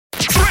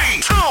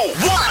1.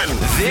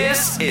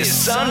 This is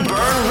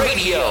Sunburn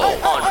Radio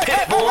on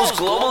Pitbull's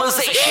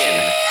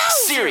Globalization,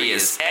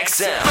 Sirius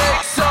XM.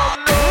 Are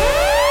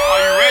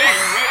you ready?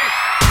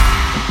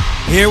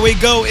 Here we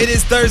go. It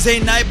is Thursday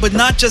night, but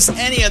not just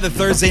any other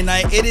Thursday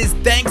night. It is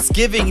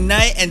Thanksgiving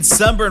night, and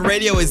Sunburn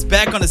Radio is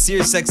back on the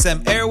Sirius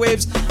XM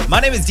airwaves. My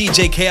name is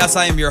DJ Chaos.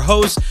 I am your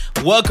host.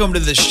 Welcome to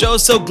the show.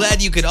 So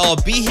glad you could all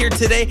be here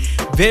today.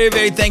 Very,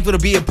 very thankful to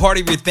be a part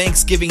of your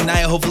Thanksgiving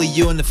night. Hopefully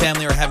you and the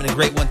family are having a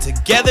great one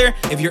together.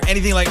 If you're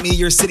anything like me,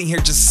 you're sitting here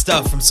just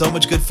stuffed from so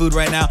much good food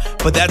right now,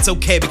 but that's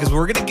okay because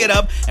we're going to get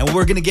up and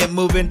we're going to get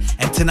moving.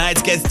 And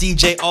tonight's guest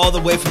DJ all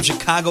the way from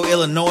Chicago,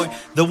 Illinois,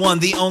 the one,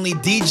 the only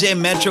DJ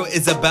Metro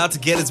is about to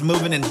get us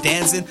moving and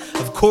dancing.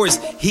 Of course,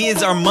 he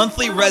is our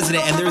monthly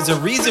resident, and there's a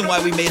reason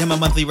why we made him a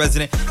monthly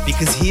resident,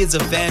 because he is a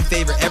fan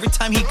favorite. Every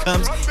time he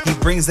comes, he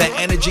brings that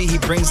energy, he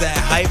brings that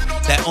hype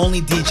that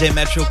only DJ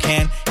Metro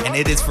can, and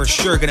it is for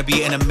sure going to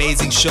be an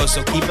amazing show,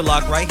 so keep it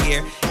locked right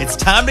here. It's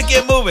time to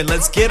get moving.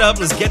 Let's get up,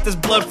 let's get this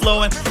blood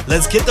flowing,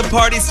 let's get the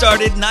party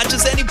started. Not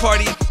just any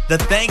party, the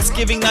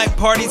Thanksgiving night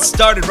party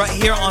started right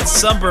here on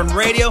Sunburn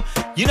Radio.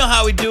 You know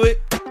how we do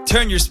it.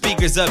 Turn your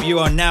speakers up. You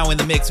are now in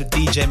the mix with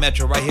DJ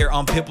Metro right here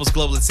on Pitbull's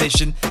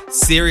Globalization,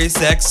 Sirius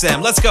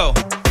XM. Let's go.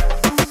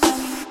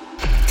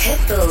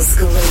 Pitbull's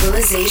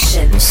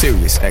Globalization,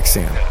 Sirius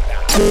XM.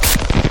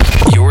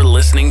 You're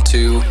listening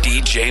to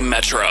DJ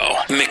Metro,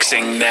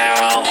 mixing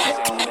now.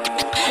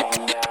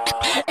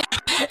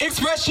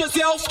 Express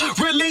yourself,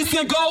 release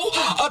and go.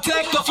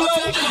 Attack the flow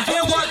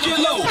and work it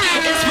low.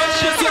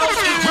 Express yourself,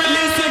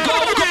 release and go.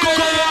 Go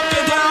up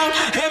and down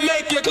and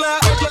make it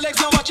clap. Spread your legs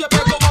and watch your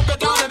back, go up and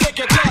down and make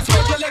it clap.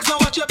 Spread your legs and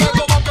watch your back,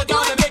 go up and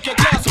down and make it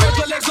clap. Spread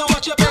your legs and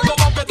watch your back, go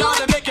up and down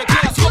and make it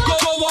clap.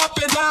 Go up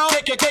and down,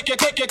 make it clap.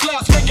 Make it clap,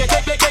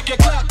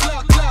 clap,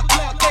 clap,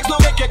 clap. Legs no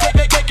make it clap,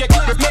 make it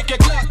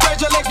clap.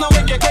 Spread your legs no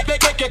make it clap,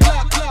 clap,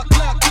 clap,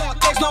 clap.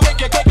 Legs no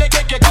make it clap, make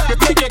it clap.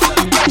 Spread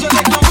your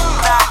legs no.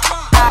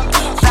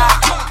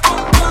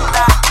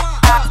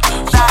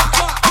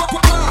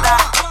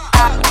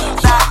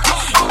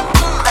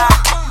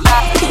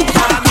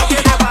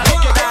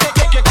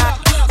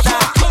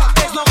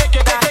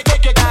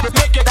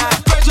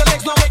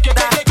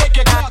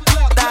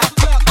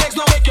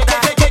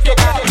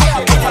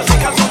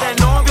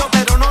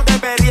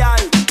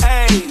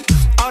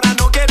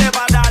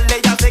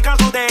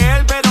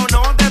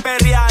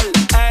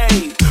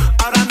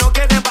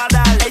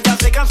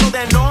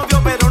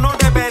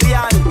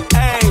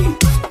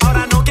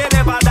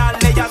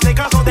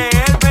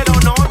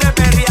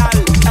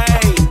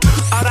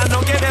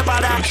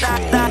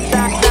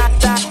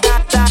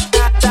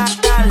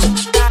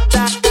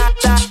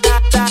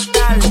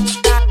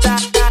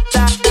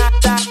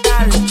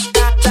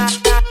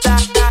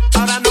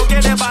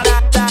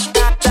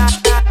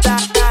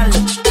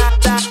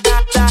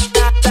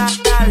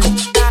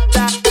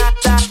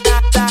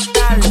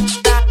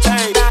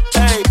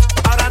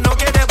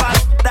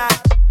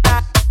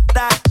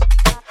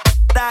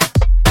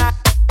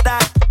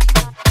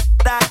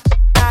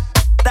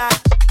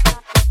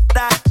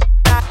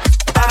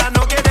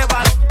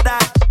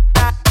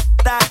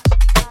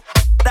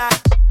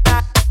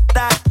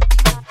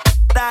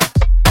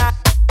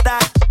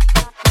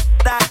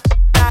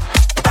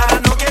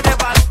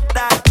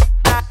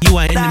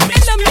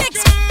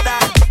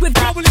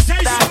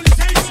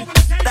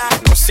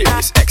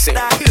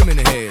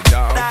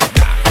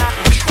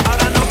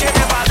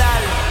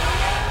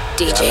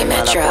 DJ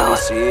Metro.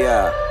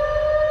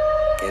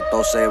 Que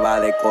esto se va a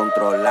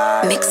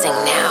descontrolar. Mixing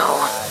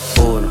now.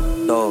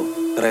 1,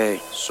 2,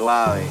 3,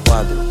 suave.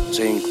 4,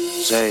 5,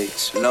 6,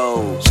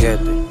 slow.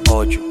 7,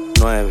 8,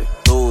 9,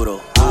 duro.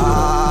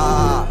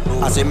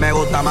 Así me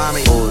gusta,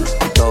 mami. 1,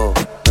 2,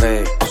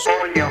 3,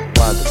 4,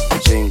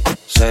 5,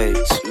 6,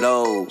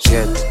 slow.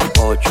 7,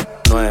 8,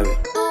 9.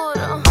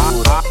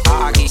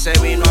 Aquí se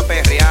vino a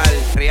perrear,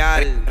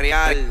 real,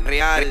 real,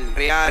 real, real,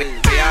 real,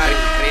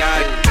 real,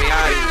 real,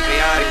 real,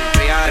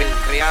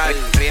 real,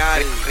 real,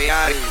 real, real, real,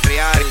 real,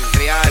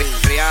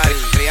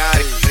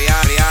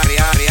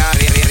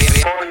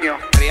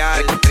 real,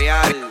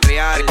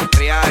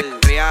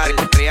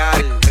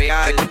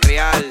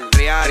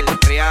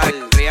 real,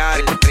 real,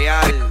 real,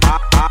 real.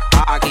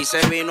 Aquí se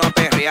vino a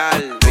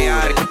perrear,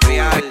 real,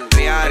 real,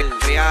 real,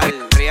 real,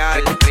 real,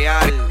 real,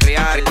 real,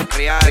 real,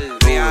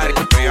 real,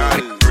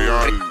 real,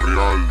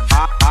 real.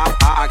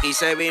 Aquí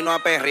se vino a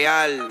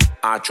perrear.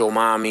 Hacho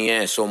mami,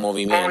 eso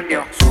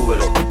movimiento.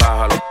 Súbelo,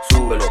 bájalo,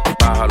 súbelo,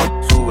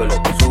 bájalo,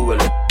 súbelo,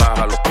 súbelo,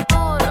 bájalo.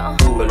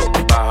 Súbelo,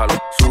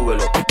 bájalo,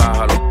 súbelo,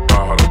 bájalo,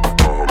 bájalo.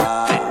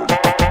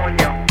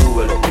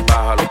 Súbelo,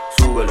 bájalo,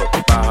 súbelo,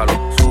 bájalo,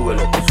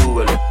 súbelo,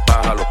 súbelo,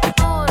 bájalo.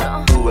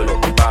 Súbelo,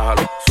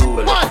 bájalo,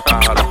 súbelo,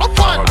 bájalo,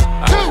 bájalo.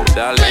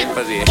 Dale,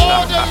 énfasis.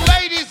 All the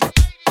ladies,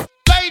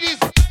 ladies,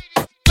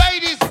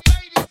 ladies,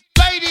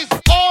 ladies,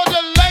 all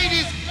the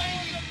ladies,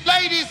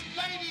 ladies,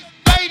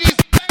 ladies,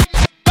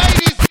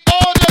 ladies,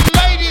 all the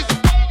ladies,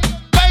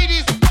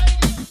 ladies,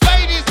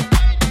 ladies,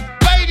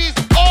 ladies,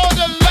 all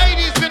the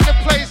ladies in the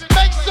place.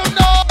 Make some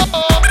noise.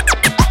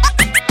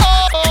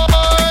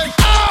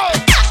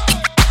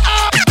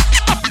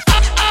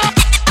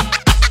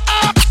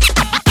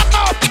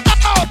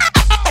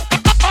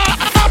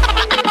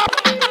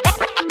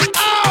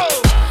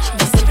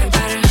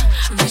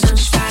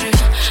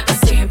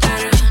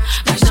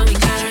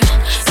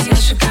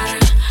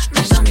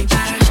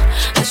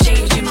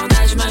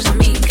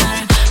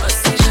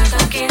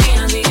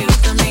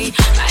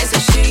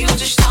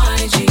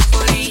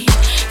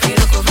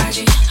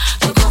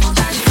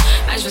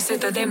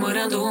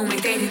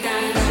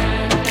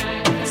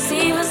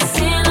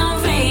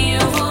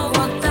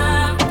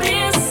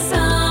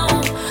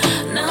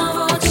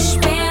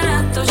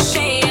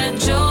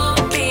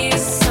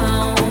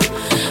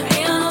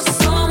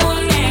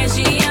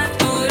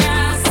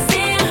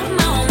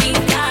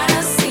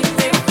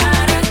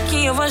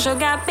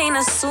 jogar bem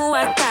na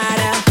sua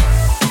cara.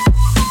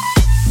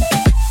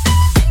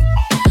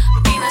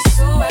 Bem na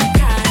sua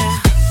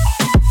cara.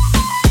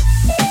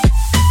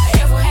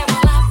 Eu vou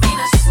rebolar bem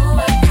na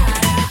sua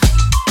cara.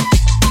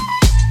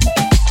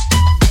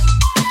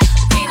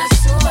 Bem na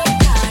sua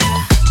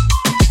cara.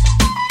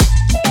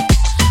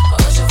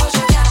 Hoje eu vou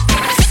jogar bem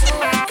na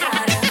sua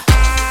cara.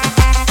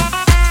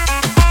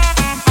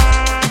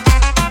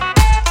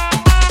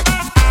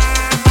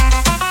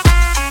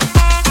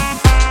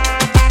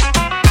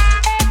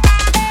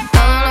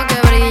 Todo lo que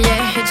brille,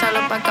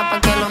 échalo pa' acá, pa'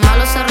 que lo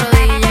malo se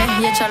arrodille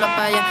y échalo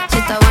pa' allá. Si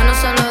está bueno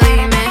solo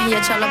dime y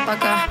échalo pa'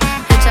 acá,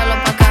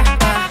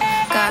 pa'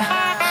 acá.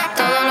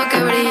 Todo lo que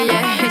brille,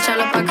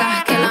 échalo pa'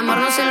 acá, que el amor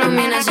no se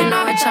ilumine si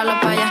no échalo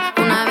pa' allá.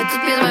 Una vez tus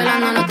pies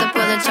bailando no te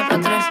puedes echar pa'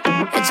 atrás,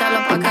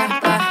 échalo pa' acá,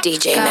 pa'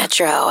 DJ acá.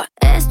 Metro.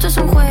 Esto es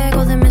un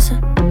juego de mesa,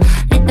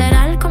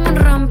 literal como un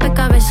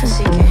rompecabezas.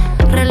 Así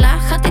que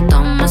relájate y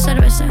toma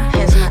cerveza.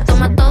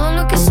 Toma todo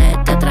lo que se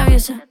te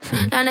atraviesa.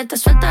 La neta,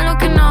 suelta lo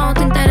que no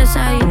te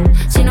interesa. Y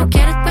si no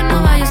quieres, pues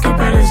no vayas, que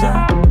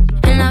pereza.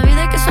 En la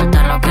vida hay que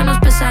soltar lo que nos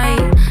pesa. Y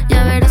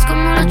ya verás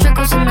como los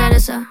chuecos se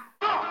endereza.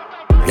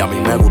 Y a mí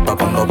me gusta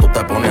cuando tú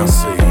te pones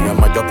así. Es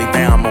más, yo a ti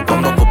te amo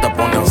cuando tú te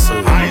pones así.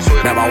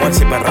 Me bajo el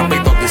ciber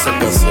rápido, dice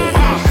que sí.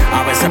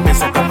 A veces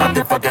pienso que para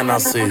ti fue que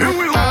nací.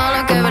 Todo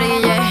lo que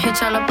brille,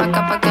 échalo pa'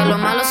 acá, pa' que lo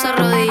malo se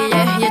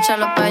arrodille y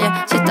échalo pa'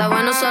 allá. Si está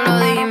bueno solo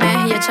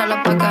dime y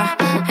échalo pa' acá,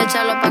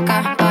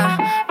 pa'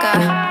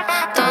 acá.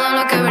 Todo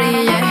lo que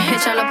brille,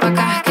 échalo pa'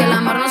 acá, que el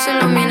amor no se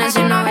ilumine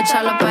si no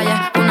échalo pa'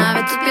 allá. Una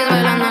vez tus pies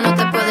bailando no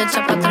te puedes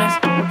echar pa' atrás,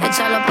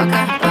 échalo pa'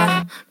 acá,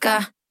 pa'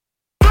 acá.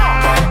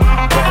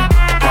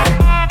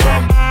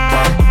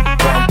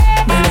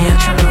 Ven y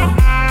échalo.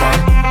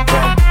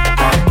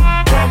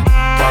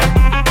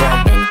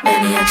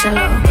 Ven y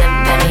échalo.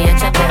 Ven y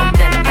échalo.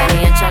 Ven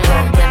y échalo.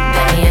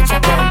 Ven y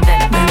échalo.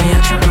 Ven y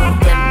échalo.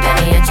 Ven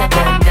y échalo.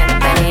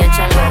 Ven y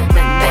échalo.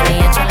 Ven y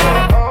échalo.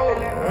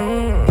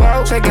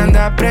 Sé que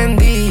anda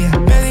prendida.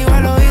 Me dijo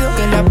al oído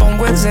que la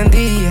pongo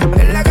encendida.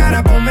 En la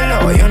cara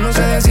pónmelo, yo no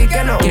sé decir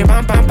que no. Quiere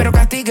pam pam pero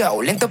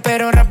castigado, lento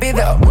pero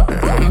rápido.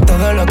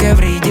 Todo lo que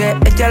brille,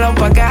 échalo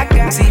pa' acá.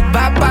 Si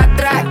va pa'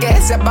 atrás,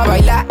 que se va a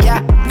bailar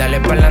ya. Dale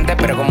pa'lante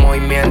pero con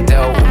movimiento.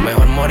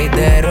 Mejor morir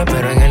de héroe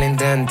pero en el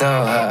intento.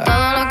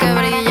 Todo lo que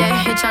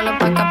brille, échalo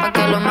pa' acá, pa'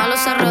 que lo malo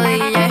se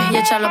arrodille y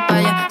échalo pa'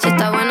 allá. Si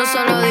está bueno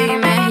solo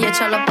dime y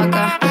échalo pa'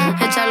 acá,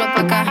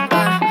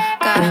 pa'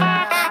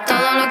 acá.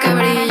 Todo lo que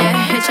brille,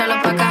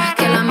 échalo pa' acá,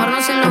 que el amor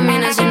no se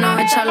ilumine si no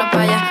échalo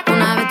pa' allá.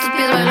 Una vez tus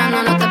pies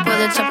bailando no te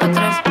puedes echar pa'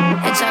 atrás,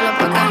 échalo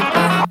pa' acá,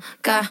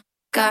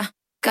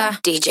 pa'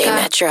 DJ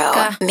Metro.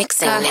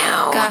 Mixing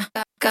now.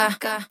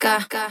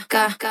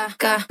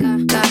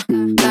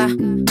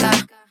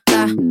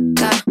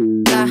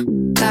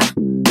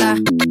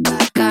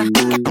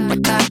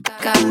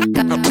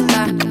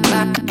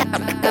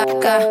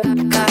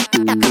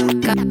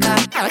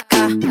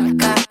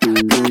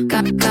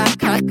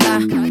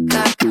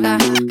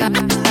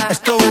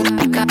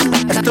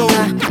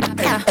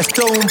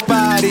 Esto es un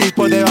party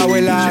por debajo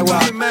del agua.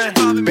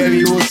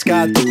 Baby,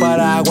 busca tu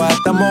paraguas.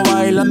 Estamos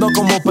bailando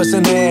como peces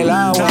en el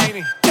agua.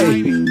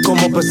 Ey,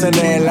 como peces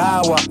en el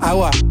agua.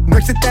 No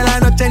existe la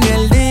noche ni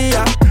el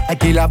día.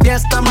 Aquí la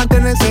fiesta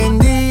mantiene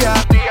encendida.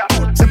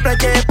 Siempre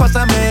que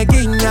pasa me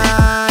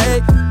guiña.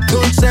 Ey,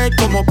 dulce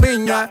como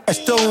piña.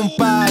 Esto es un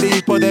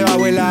party por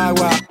debajo del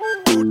agua.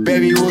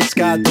 Baby,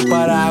 busca tu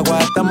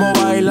paraguas. Estamos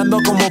bailando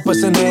como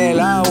peces en el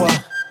agua.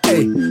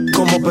 Ey,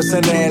 como peces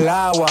en el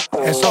agua.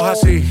 Eso es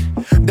así,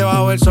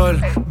 debajo del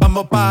sol.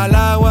 Vamos para el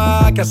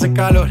agua que hace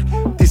calor.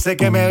 Dice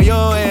que me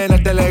vio en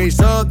el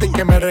televisor y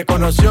que me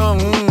reconoció.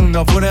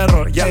 No fue un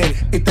error, ya.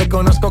 Y te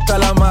conozco,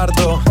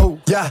 Calamardo.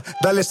 Ya,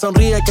 dale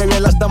sonríe que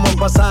bien la estamos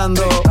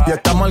pasando. Ya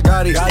estamos al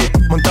Gary,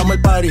 montamos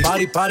el party.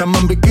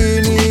 Estamos en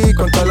bikini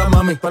con todas las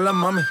mami,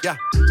 ya.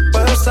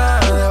 Puedo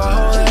estar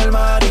debajo del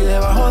mar y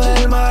debajo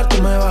del mar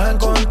tú me vas a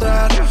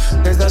encontrar.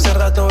 Desde hace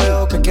rato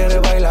veo que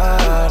quieres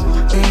bailar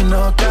y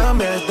no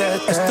cambies de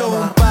tema. Esto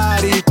es un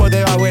party por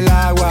debajo del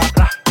agua.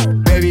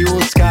 Baby,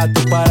 busca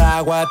tu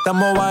paraguas.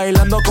 Estamos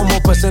bailando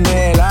como peces en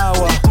el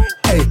agua.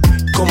 Ey,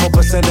 como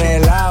peces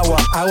en el agua.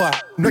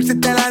 No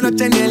existe la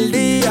noche ni el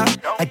día.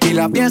 Aquí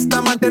la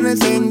fiesta mantiene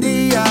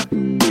encendida.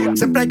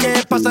 Siempre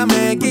que pasa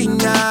me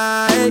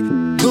guiña. Ey,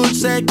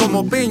 dulce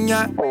como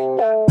piña.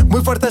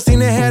 Muy fuerte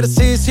sin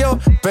ejercicio,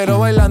 pero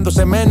bailando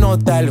se me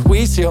nota el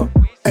juicio.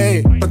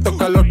 Ey, tanto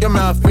calor que me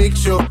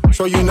asfixio.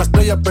 Soy una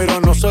estrella pero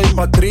no soy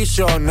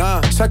Patricio,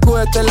 nah.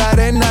 Sacúdete la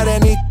arena,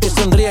 arenita y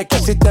sonríe que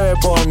así te ves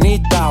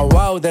bonita.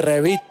 Wow, de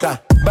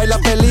revista. Baila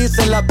feliz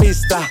en la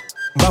pista.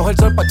 Bajo el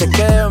sol pa' que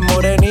quede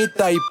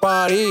morenita y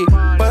party.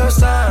 Puedo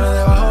estar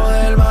debajo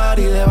del mar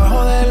y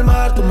debajo del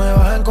mar tú me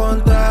vas a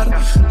encontrar.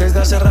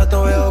 Desde hace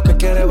rato veo que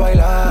quieres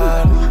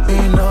bailar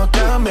y no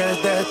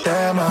cambies de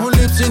tema. Who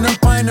lives in a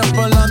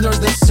pineapple under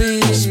the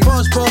sea?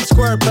 SpongeBob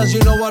SquarePants,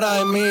 you know what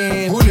I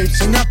mean. Who lives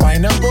in a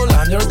pineapple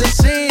under the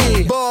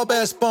sea? Bob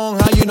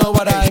Esponja, you know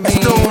what I mean.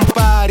 Esto es un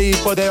party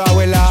por debajo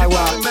del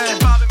agua.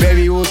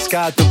 Baby, busca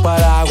busca tu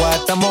paraguas.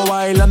 Estamos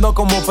bailando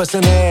como peces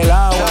en el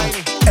agua.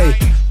 Ey,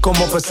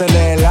 como peces en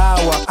el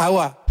agua,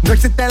 agua. No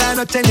existe la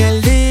noche ni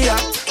el día.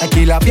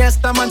 Aquí la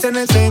fiesta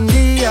mantiene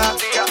encendida.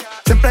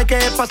 Siempre que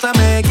pasa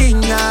me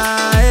guiña.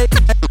 Ey,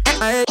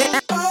 ey,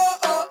 ey.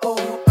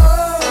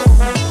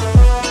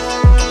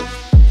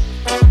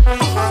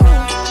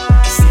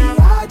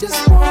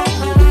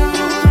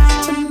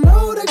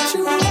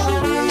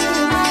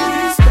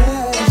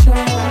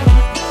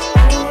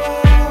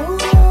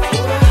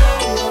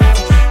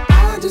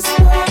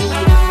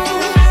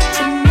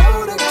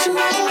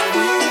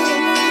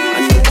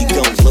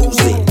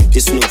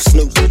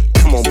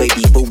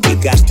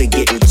 To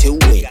get into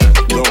it,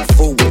 going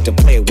forward to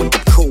play with the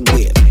cool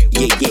whip.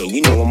 Yeah, yeah,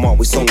 you know I'm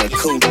always on that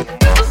cool.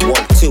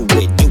 Walk to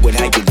it, do it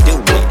how you do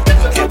it.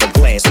 Have a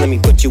glass, let me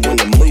put you in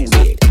the mood.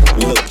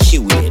 Look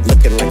cute,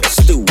 looking like a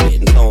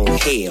student. Long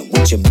hair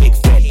with your big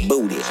fat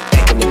booty.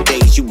 Back in the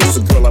days, you was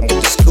a girl I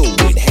went to school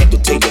with. Had to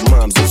tell your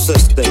moms and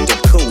sister to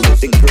cool it.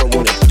 The girl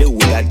wanna do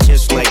it, I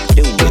just might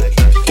do it.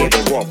 Hit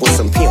her off with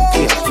some pimp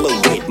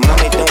fluid.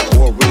 Mommy, don't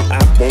worry, I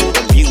won't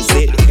abuse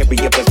it.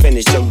 Hurry up and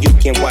finish so you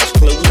can watch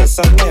Clueless.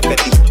 I laugh at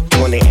these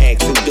when they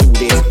ask who do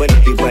this, but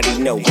everybody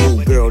know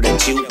who girl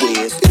that you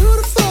is.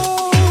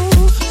 Beautiful,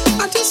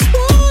 I just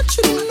want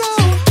you to know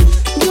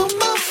you're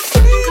my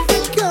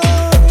favorite girl.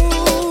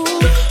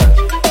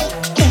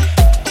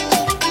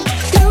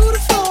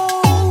 Beautiful,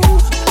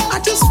 I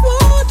just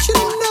want you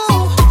to know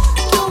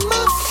you're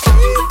my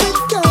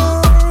favorite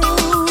girl.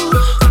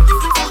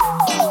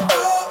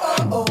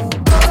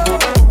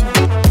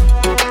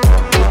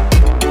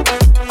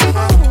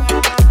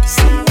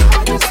 See,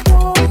 I just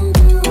want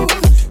you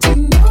to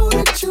know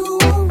that you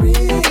are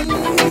really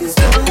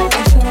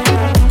special.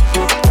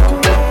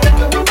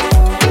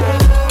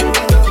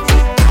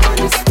 I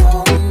just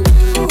want you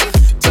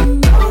to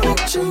know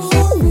that you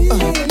are really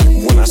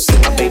When I see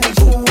my baby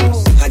boo,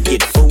 I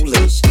get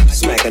foolish.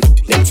 Smack a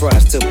that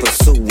tries to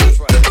pursue it.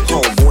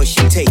 Homeboy,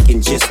 she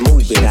taking, just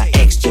move it. I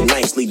asked you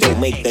nicely, don't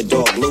make the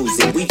dog lose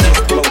it. We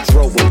just blow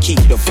drove and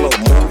keep the flow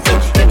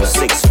moving. In a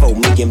 6'4",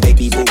 me and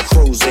baby boo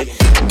cruising.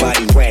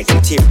 Body rag,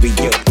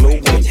 interior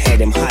gluing.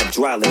 Had him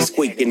hydraulic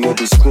squeaking when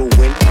we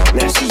screwing.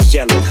 Now she's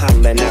yelling,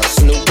 hollering out,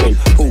 snooping,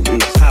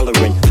 hooting,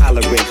 hollering,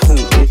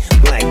 hooting.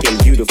 Black and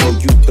beautiful,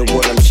 you the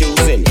one I'm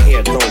choosing.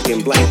 Hair long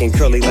and black and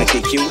curly like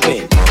a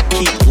Cuban.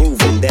 Keep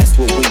grooving, that's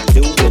what we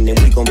doing, and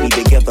we gon' be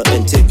together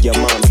until your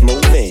mom's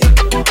moving.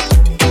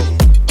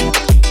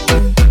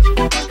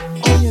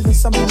 Oh yeah, there's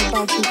something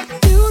about you.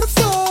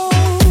 Beautiful,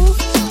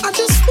 I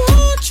just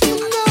want you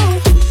to know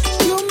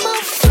you're my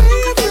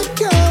favorite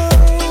girl.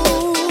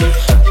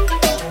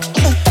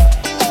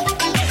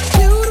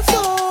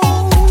 Beautiful,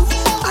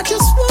 I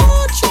just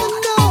want you to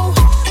know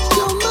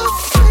you're my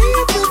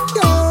favorite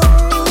girl.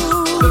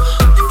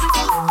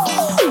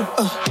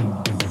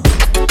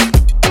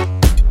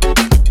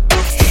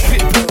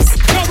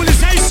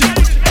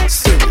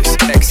 Sirius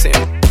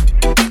XM.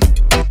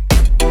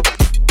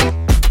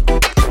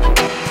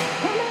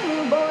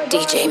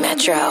 DJ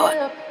Metro.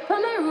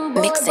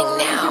 Mixing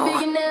now.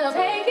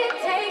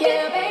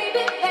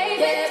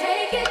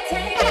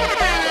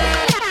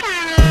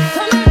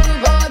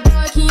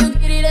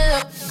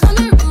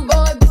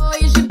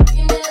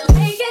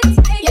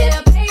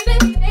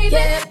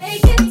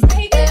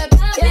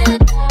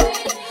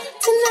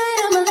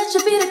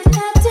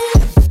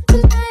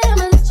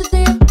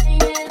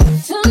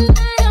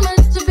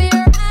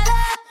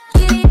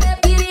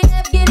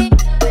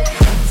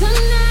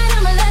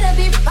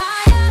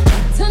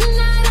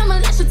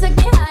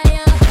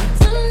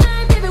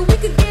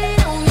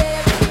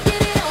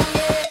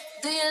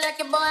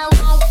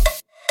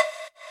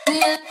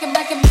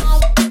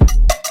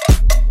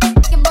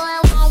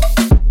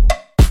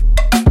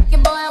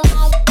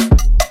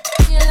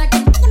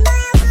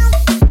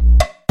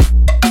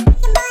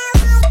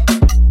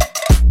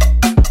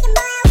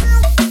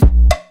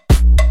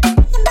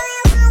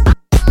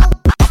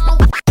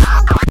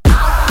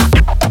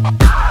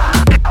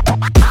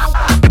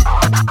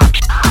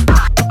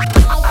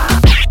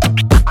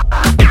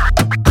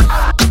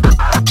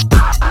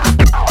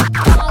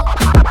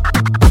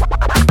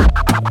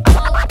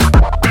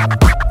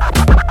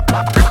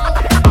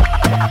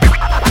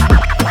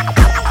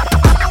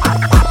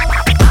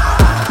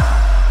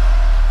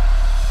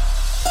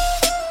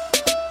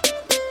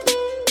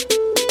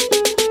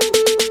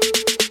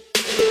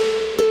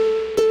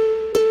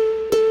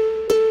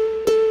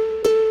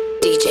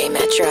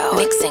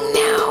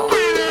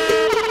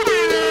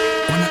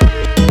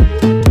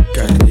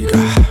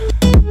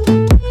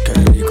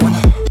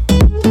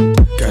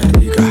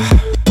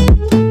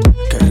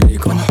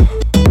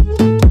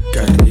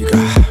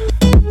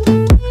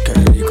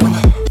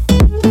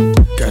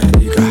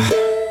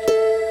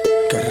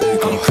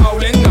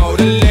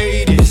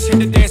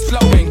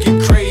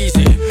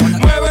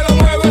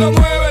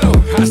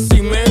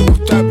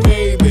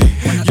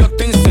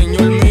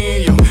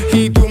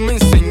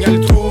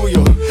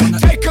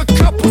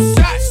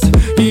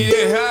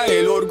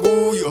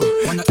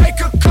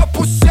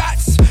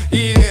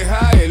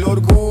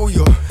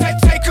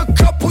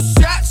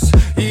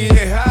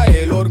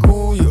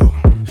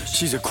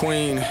 She's a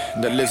queen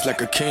that lives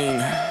like a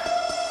king.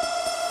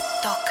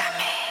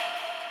 Tócame.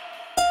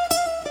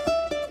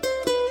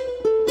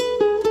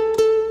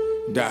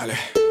 Dale.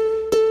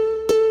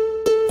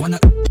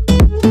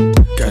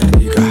 Qué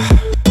rica.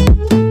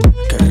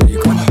 Qué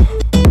rico.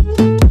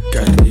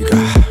 Qué rica.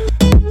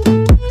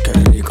 Qué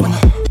rico.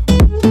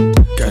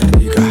 Qué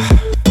rica.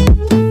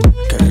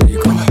 Qué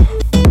rico.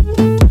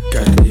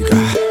 Qué rica.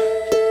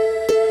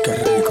 Qué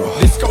rico.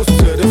 This goes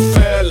to the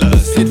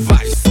fellas.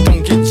 Advice,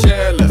 don't get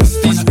jealous.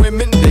 These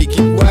women, they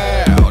get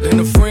wild. And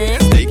the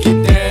friends, they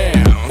get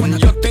down.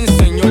 Yo te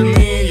enseño el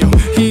mío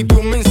y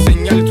tú me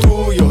enseñas el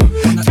tuyo.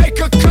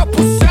 Take a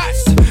couple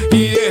shots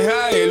y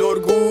deja el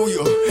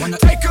orgullo.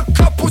 Take a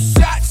couple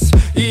shots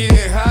y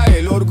deja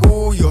el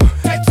orgullo.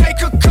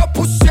 Take a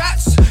couple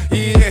shots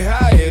y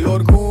deja el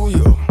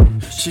orgullo.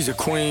 She's a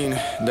queen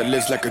that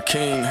lives like a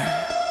king.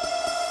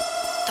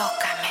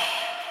 Tócame.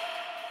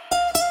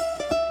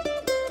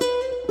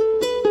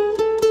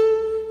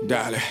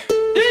 Dale.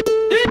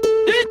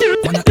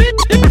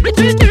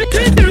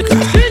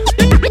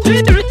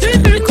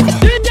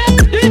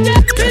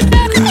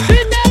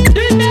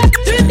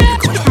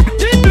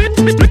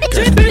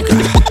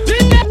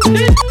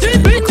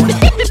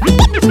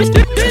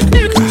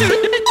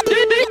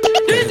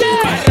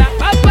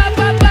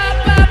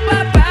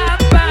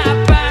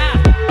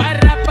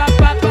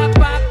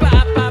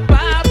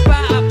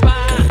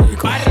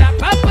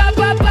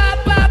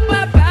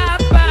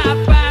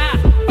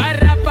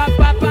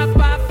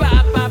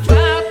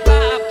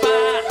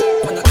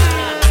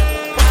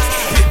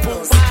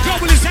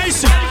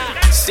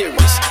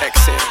 Sirius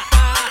XM.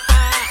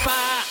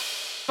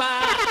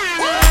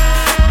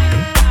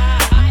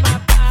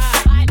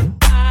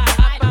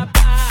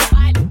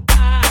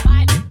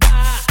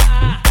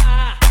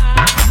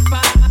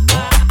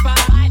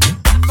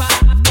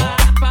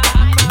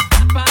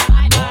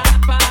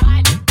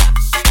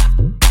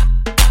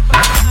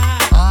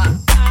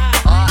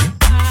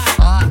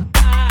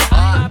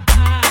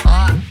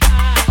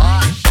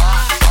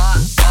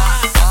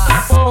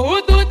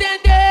 Morro do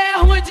Dendê é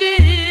ruim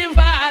de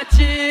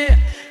invadir.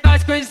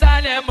 Nós com os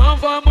alemão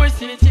vamos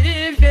se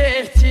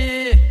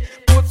divertir.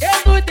 Porque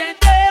no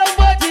Dendê eu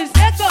vou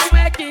dizer como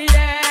é que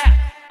é.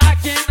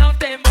 Aqui não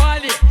tem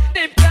mole,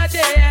 nem pra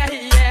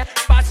DRE.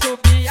 Pra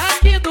subir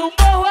aqui no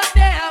morro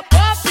até a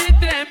pop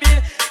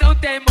treme. Não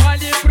tem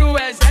mole pro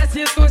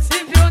exército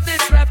civil nem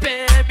pra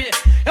PM.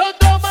 Eu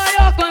dou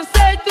maior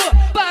conceito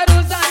para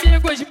os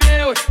amigos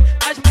meus.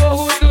 Mas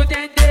morro do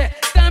Dendê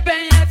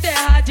também é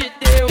terra de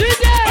Deus.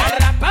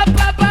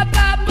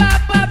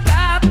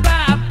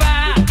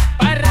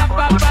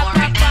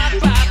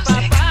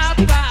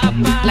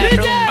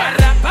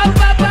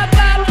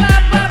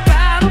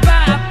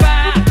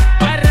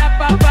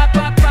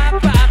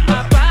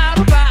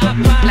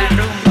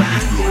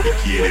 Lo que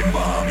quiere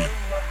mami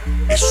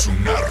es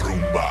una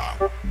rumba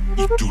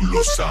y tú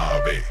lo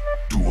sabes,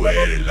 tú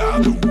eres la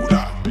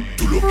dura.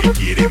 Tú lo que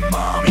quieres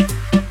mami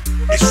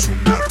es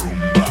una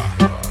rumba,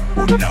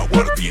 un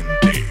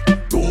aguardiente,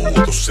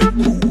 todo se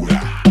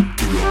cura.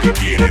 Tú lo que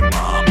quieres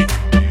mami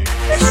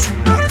es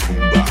una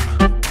rumba,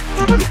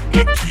 tú lo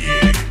que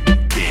quieres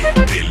que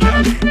te la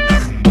dé la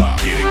rumba,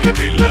 quiere que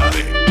te la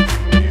dé,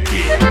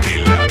 que te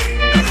la dé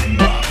la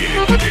rumba, quiere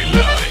que te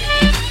la dé,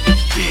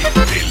 que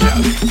te la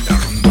dé la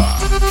rumba.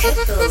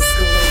 Pitbull's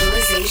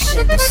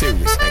Globalization.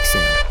 Sirius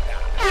XM.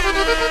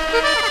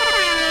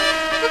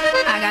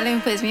 Hágale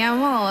pues, mi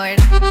amor.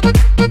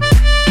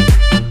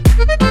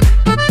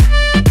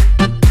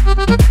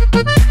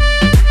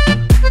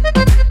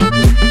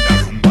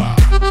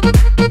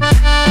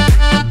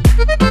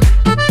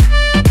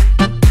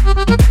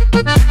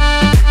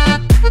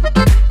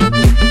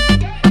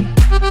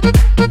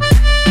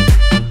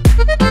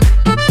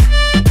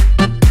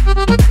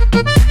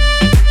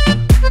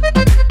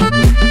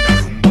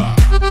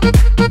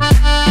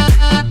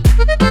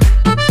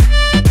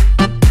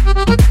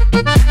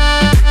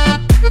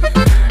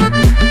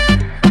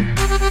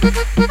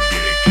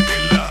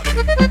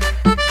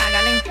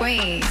 Hágale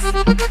pues.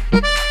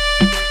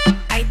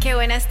 Ay, qué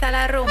buena está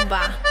la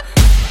rumba.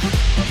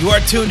 You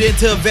are tuned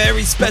into a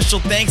very special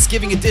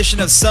Thanksgiving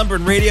edition of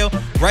Sunburn Radio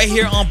right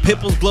here on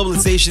Pitbull's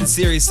Globalization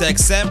Sirius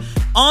XM.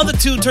 On the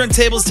two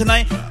turntables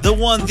tonight, the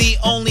one, the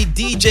only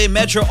DJ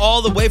Metro,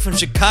 all the way from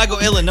Chicago,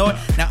 Illinois.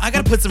 Now, I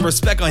gotta put some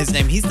respect on his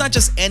name. He's not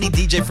just any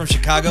DJ from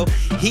Chicago.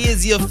 He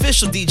is the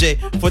official DJ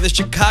for the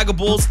Chicago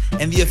Bulls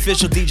and the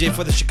official DJ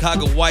for the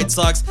Chicago White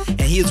Sox.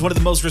 And he is one of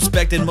the most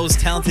respected,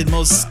 most talented,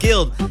 most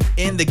skilled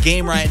in the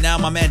game right now.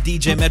 My man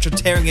DJ Metro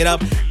tearing it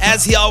up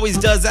as he always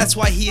does. That's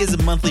why he is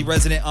a monthly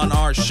resident on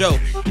our show.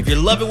 If you're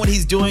loving what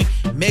he's doing,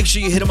 make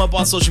sure you hit him up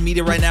on social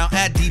media right now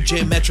at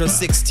DJ Metro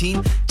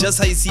 16. Just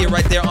how you see it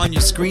right there on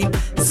your screen.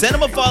 Send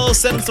him a follow,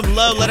 send him some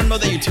love, let him know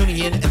that you're tuning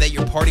in and that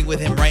you're partying with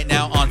him right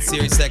now on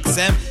Sirius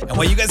XM. And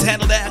while you guys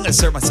handle that, I'm gonna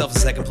serve myself a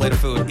second plate of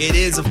food. It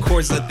is, of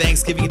course, the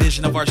Thanksgiving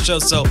edition of our show,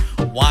 so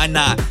why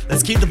not?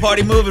 Let's keep the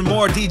party moving.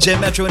 More DJ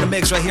Metro in the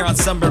mix right here on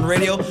Sunburn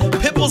Radio.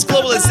 Pitbull's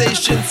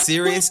Globalization,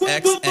 Sirius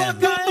XM.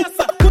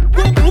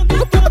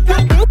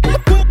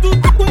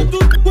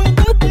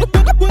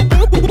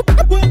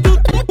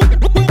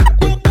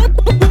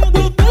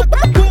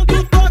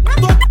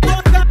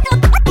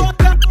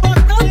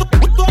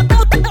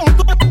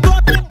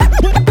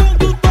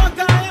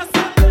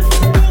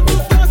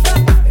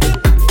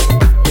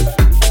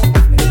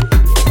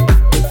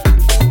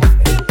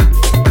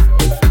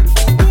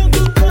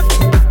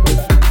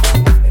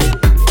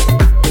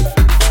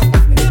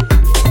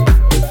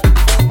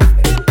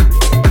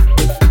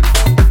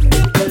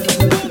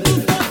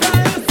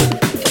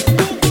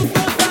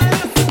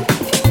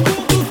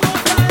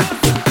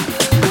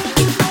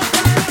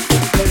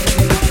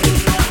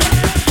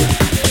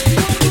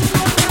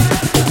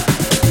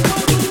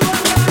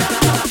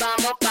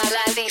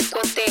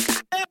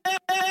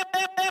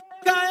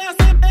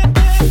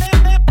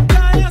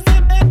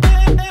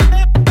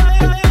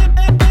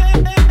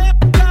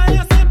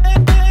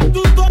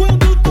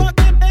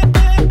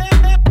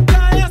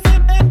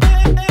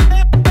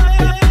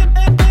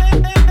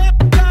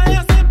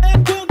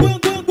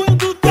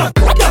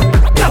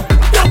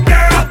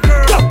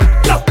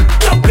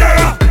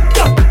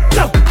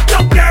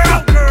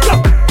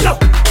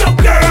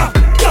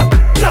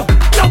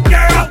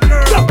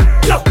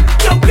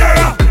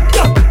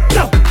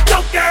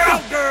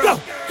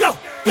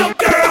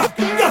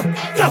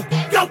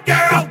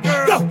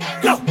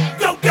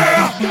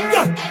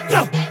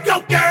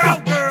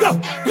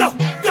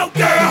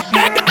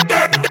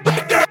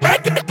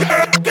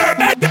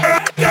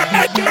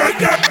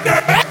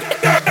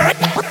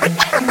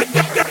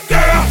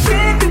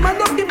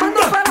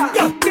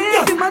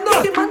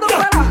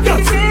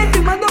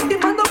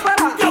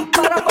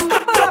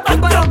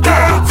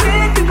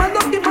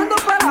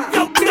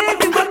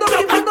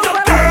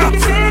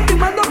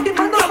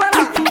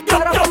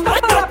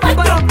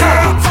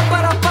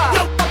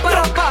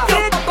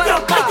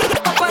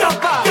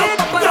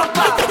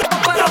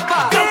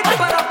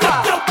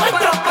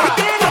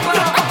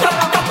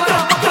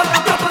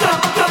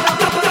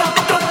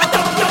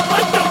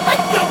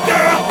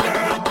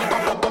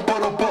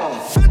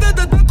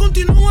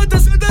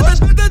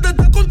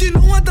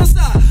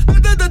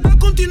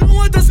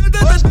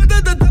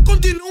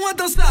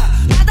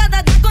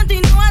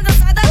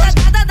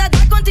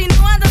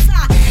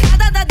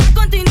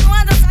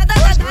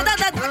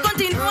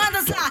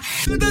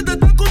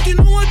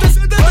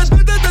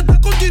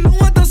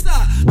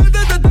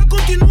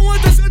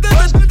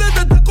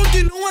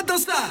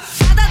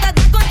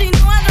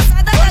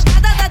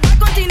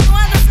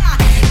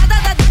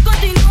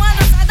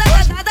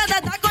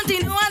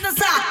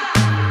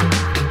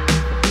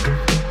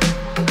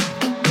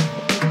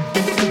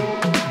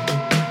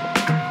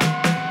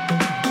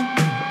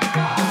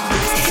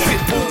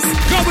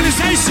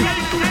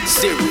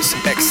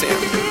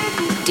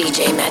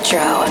 DJ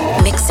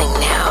Metro, mixing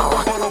now.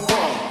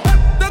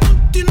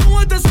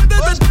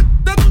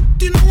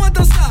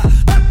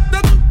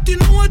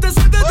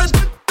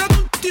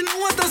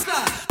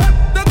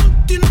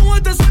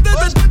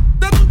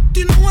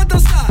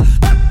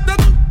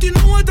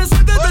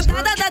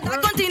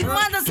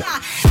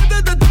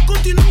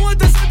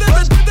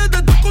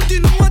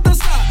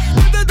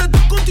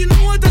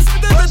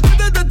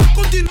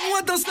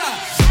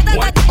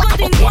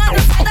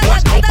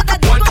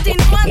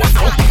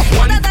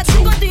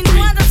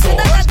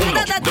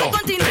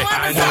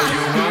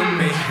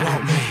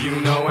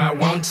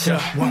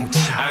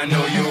 I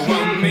know you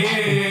want me,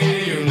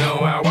 you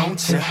know I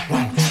want you.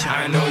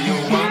 I know you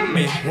want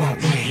me,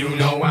 you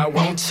know I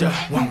want you.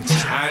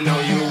 I know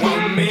you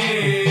want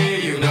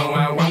me, you know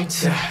I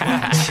want you.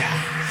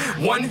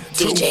 1,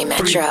 2, DJ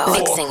Metro, 3, 4,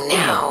 mixing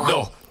now. 1,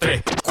 2,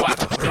 3,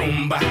 4,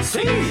 rumba,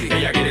 sí,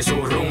 ella quiere su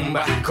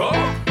rumba,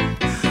 ¿cómo?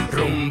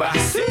 Rumba,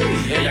 sí,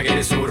 ella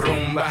quiere su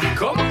rumba,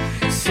 ¿cómo?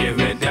 Si es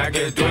verdad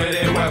que tú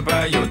eres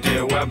guapa, yo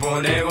te voy a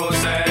poner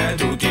gozar.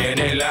 Tú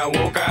tienes la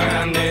boca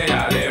grande,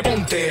 dale,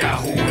 ponte a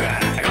jugar.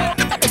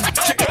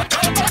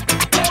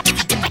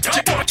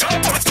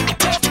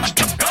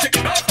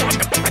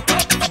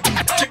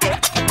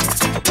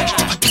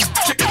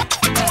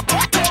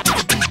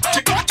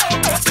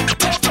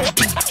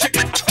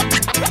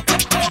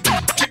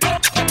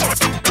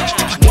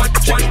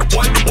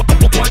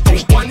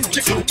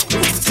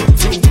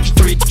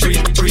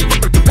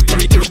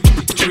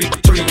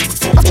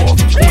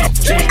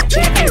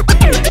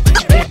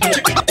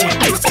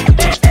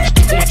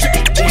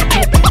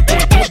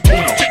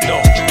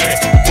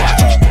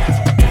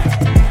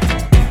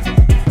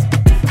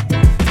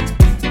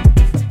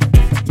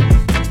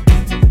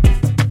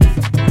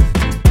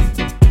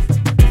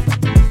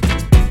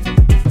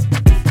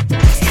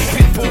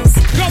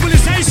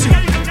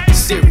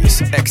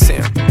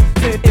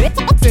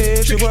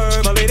 Said you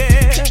were my lady,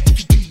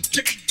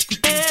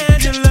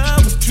 and your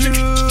love was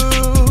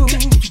true.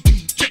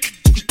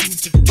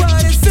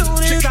 But as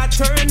soon as I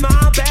turned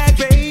my back,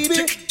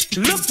 baby,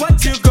 look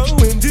what you're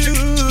going to do.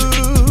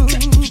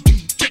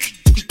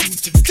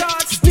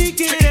 Start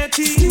sneaking and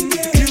cheating,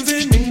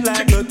 using me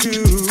like a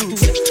tool.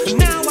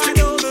 Now I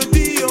know the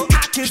deal,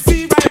 I can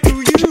see right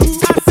through you.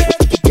 I said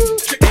you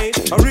ain't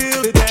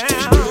really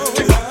down,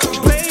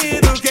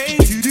 playing the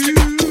games you do.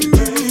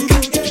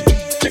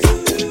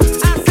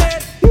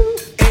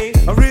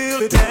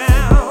 Really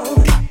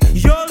down.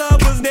 Your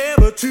love was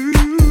never true.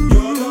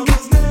 Your love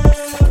was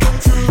never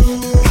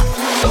true.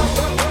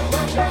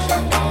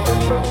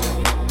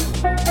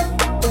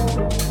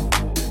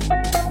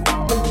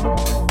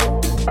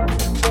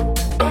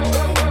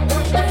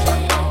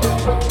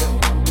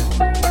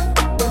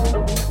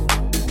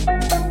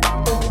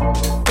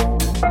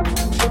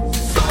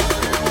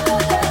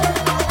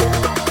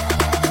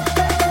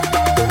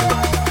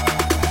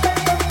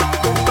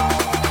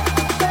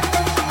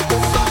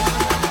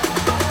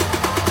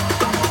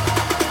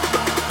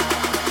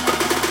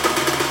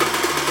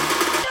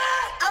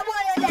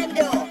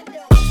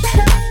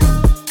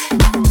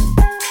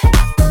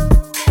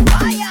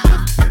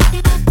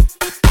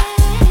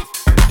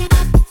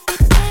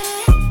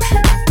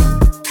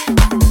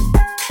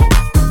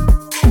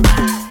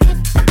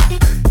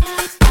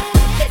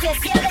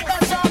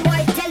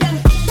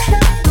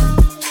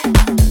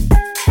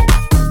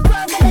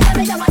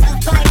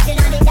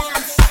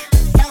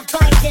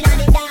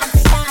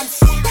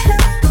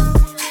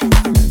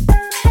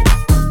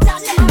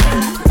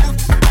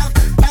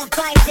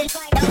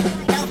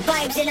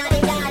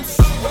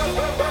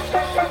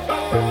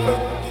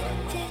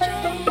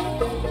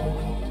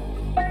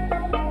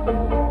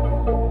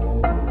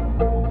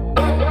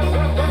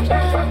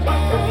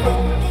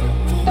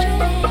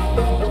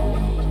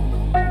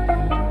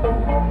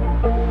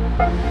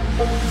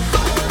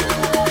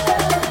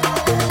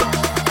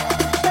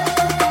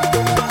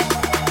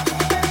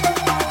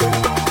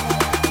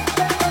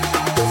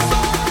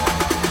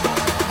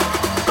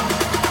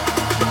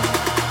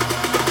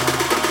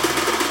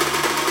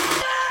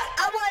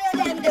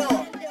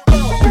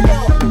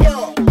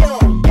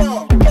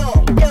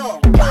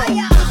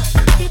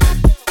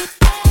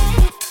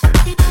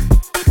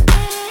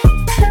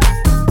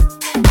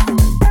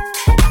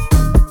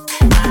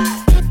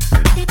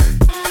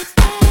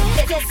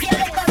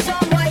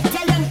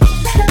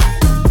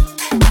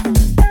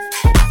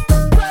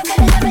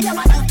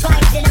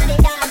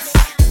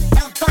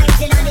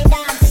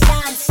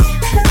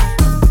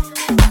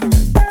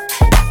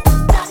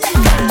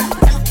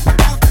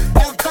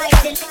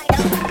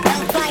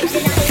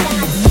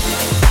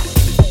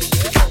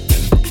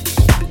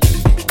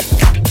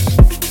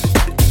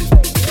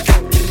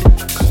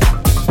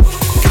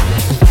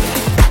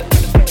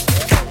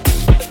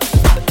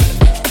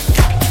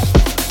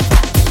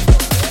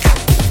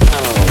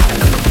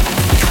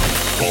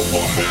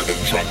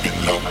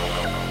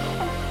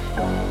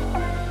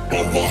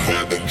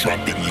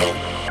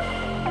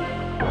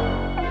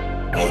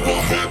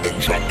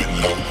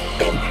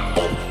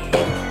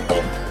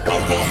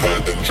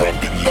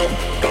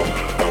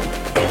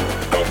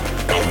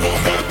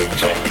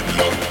 Drop it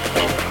low.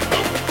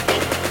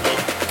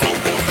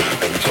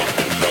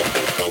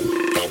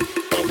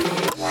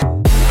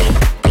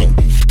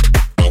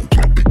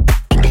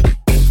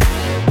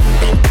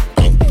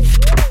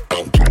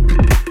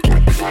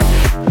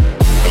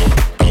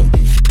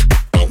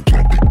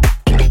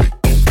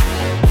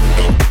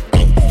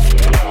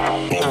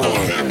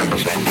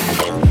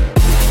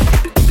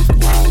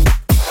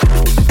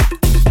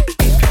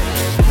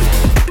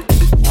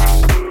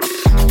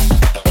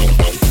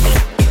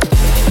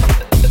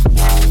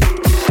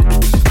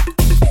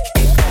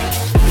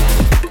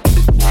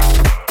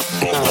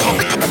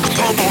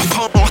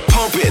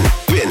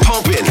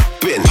 humping,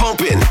 been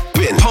humping,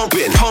 been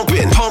humping,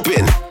 humping,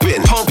 humping,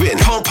 been humping,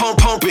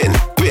 humping,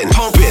 been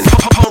humping,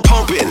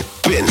 humping,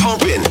 been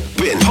humping,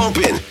 been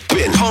humping,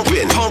 been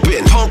humping,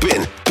 humping,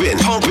 humping, been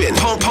humping,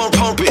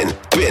 humping,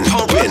 been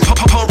humping,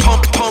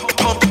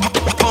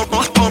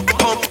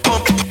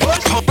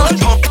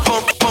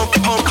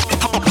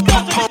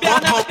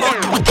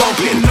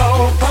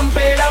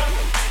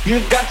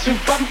 You've got to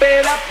pump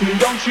it up,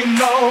 don't you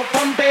know?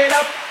 Pump it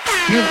up.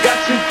 You've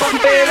got to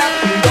pump it up,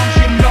 don't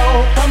you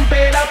know? Pump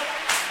it up.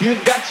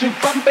 You've got to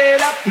pump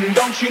it up,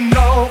 don't you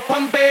know?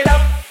 Pump it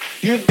up.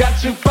 You've got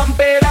to pump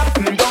it up,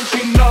 don't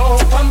you know?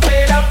 Pump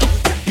it up.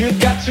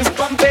 You've got to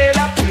pump it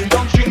up,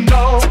 don't you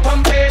know?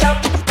 Pump it up.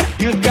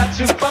 You've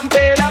got to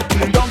pump it up,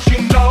 don't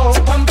you know?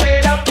 Pump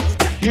it up.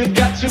 You've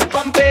got to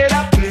pump it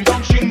up,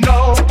 don't you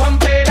know?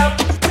 Pump it up.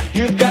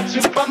 You've got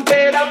to pump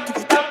it up.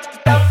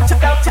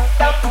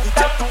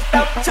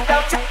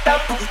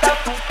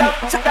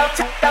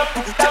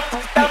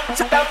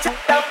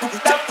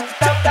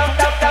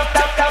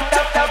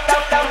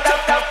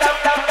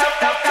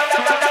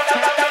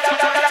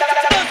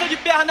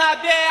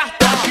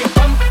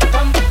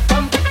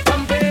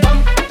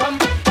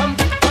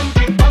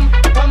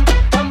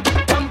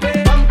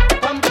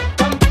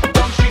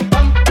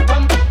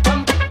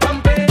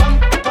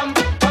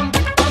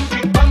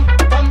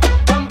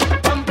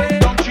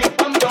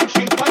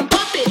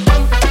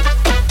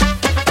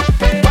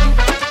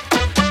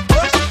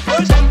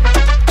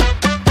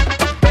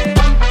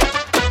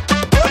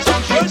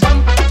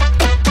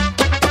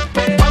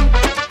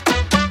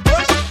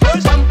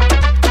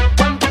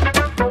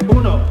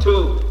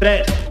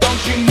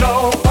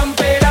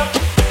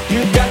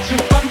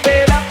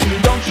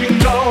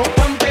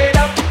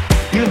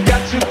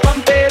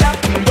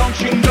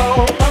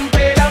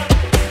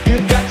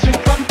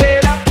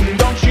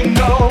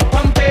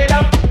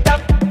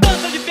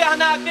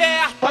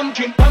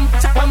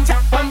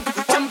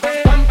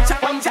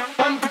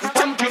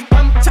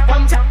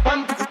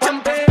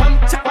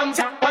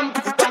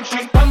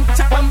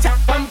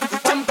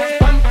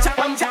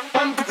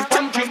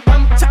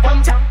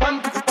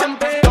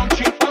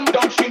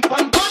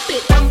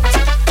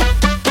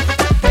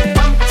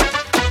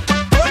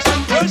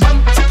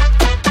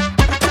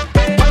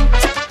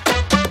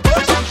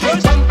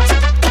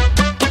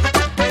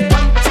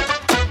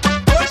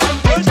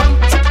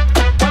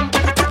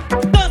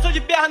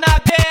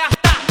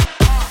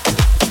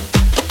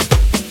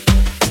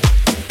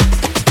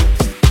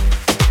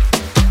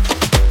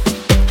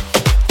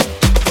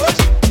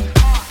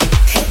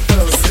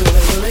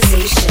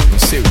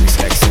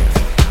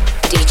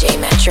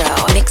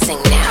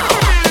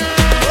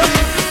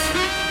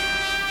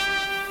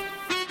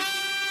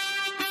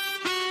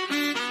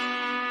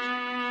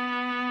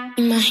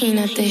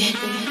 Imagínate,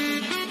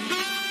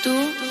 tú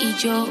y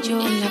yo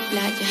en la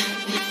playa,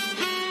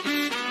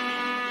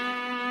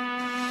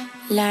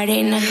 la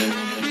arena,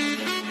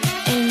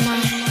 el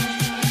mar,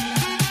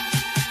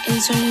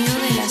 el sonido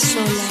de las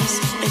olas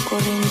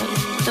recorriendo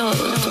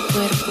todo tu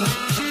cuerpo.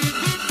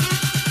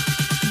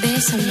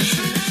 Bésame,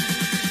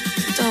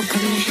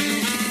 tócame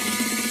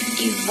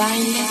y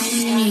baila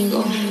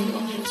conmigo.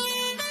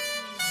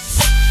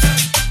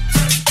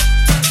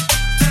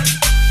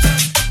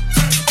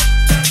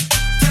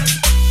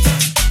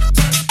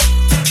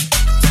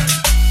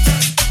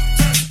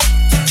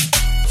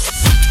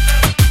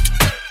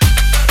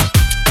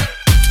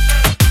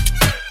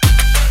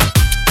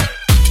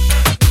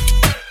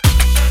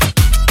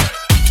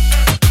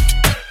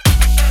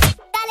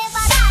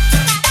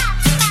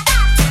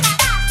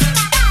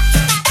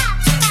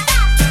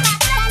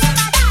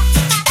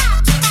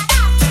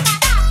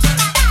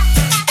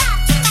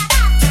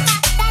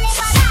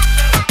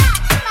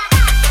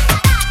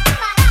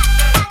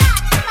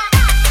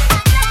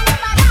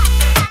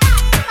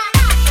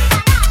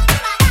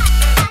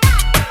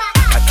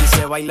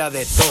 Baila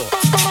de todo.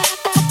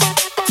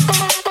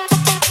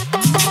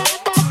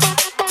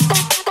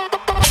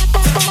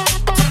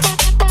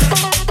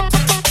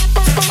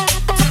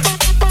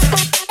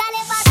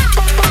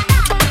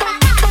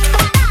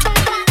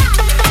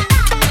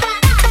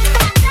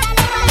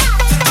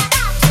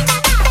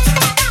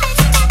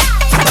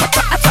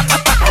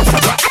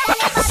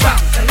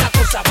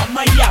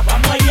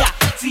 Vamos allá.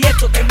 Si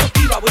esto te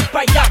motiva, voy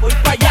para allá, voy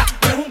para allá.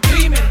 No es un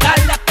crimen,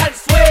 darle hasta el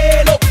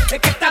suelo. Es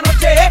que esta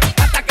noche es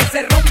hasta que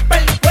se rompe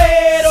el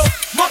cuero.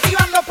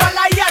 Motivando para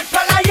layar.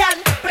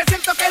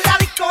 Presiento que la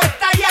disco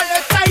estallar.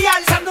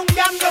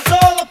 Sandungueando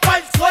todo para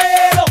el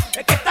suelo.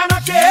 Es que esta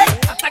noche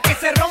es hasta que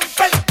se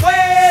rompe el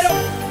cuero.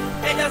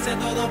 Ella hace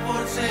todo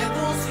por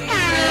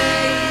seducirme.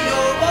 Y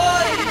yo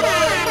voy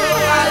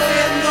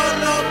haciendo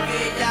lo que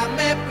ella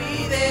me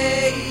pide.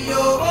 Y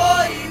yo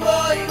voy.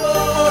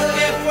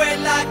 Porque fue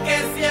la que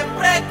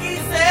siempre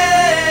quise.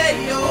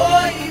 Y yo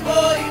voy.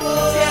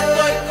 Si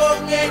estoy con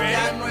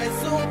ella no es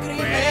un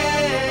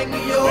crimen. Y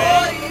yo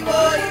voy.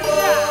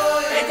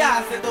 Ella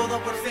hace todo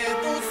por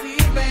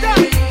seducirme.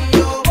 Y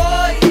yo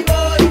voy.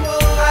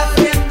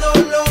 Haciendo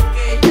lo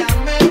que ella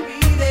me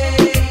pide.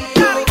 Y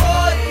yo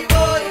voy.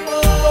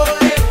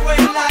 Porque fue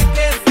la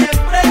que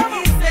siempre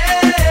quise.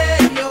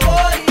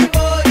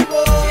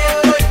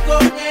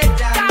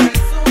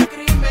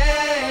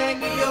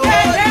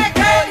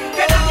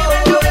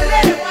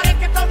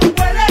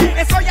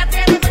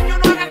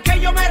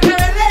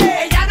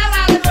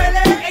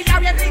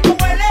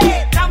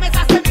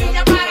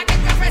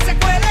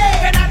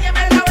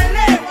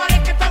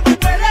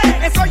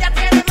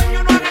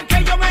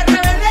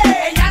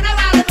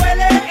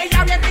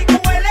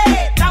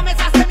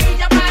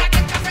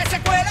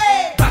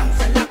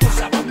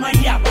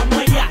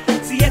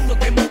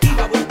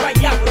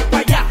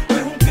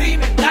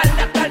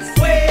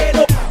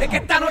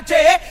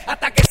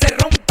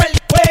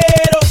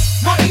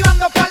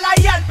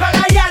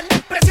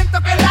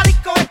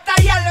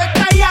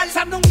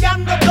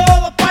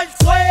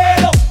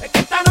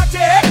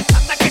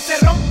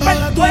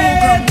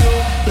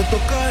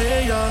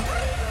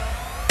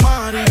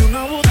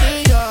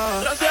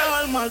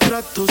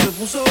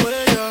 puso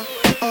bella.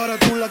 Ahora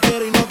tú la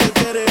quieres y no te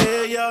quiere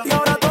ella. Y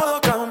ahora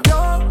todo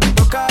cambió,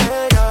 toca a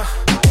ella.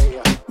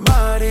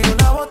 Mari,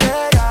 una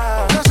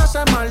botella. Tras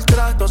ese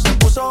maltrato se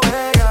puso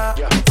bella.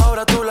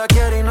 Ahora tú la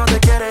quieres y no te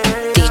quiere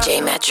ella.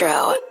 DJ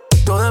Metro.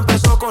 Todo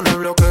empezó con el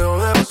bloqueo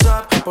de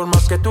WhatsApp. Por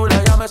más que tú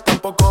la llames,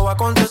 tampoco va a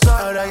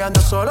contestar. Ahora ya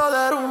anda solo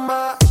de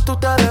rumba, tú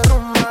te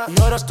derrumbas. Y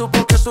lloras tú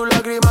porque sus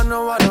lágrimas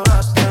no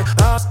valoraste.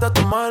 Hasta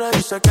tu madre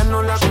dice que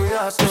no la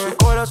cuidaste. Su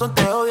corazón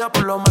te odia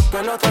por lo mal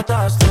que lo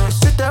trataste.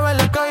 Si te ve en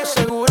la calle,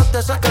 seguro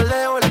te saca el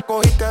leo. La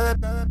cogiste de...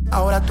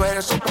 Ahora tú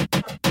eres un...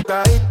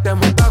 Caíste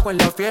muy bajo en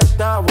la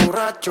fiesta,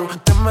 borracho.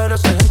 Te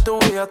mereces en tu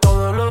vida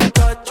todos los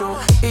cachos.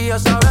 Y ya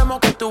sabemos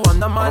que tú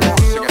andas mal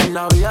herido. En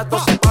la vida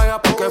todo se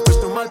paga porque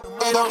fuiste un mal.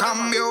 Todo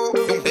cambió,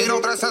 de un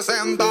giro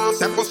 360.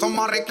 Se puso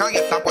más rica y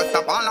está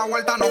puesta para la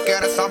vuelta. No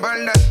quieres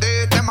saber de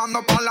ti, te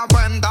mando pa' la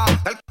venta.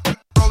 El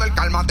del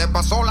calma te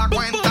pasó la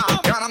cuenta.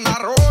 Que ahora anda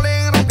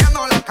rolling,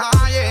 rompiendo la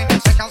calle.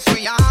 Se cansó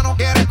y ya no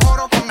quiere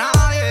coro con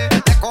nadie.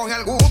 Le coge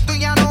el gusto y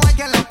ya no hay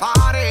quien la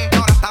pare. Y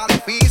ahora está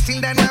difícil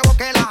de nuevo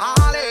que la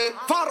jale.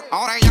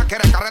 Ahora ella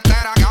quiere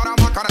carretera y ahora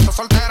más cara está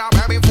soltera.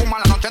 Baby fuma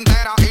la noche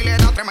entera y le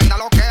da tremenda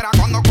loquera.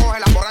 Cuando coge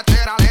la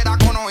borrachera le da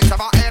cono y se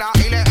va era.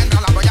 Y le entra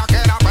la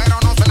bellaquera, pero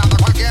no se la da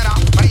cualquiera.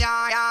 Pero ya.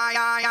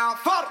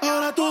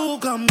 Ahora todo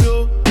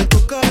cambió, te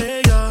toca a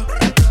ella.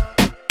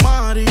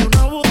 Mari,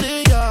 una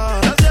botella.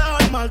 Gracias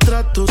al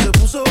maltrato se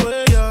puso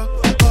bella.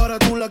 Ahora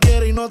tú la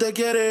quieres y no te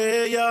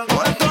quiere ella.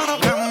 Ahora todo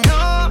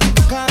cambió, te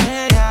toca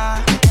a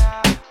ella.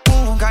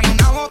 Busca y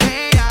una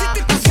botella.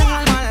 Gracias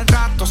al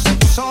maltrato se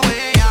puso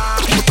bella.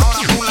 Ahora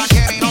tú la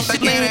quieres y no te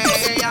quiere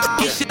ella.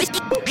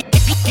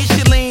 Get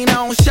your lean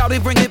on, shawty,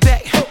 bring it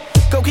back.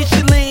 Go get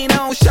your lean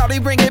on, shawty,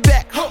 bring it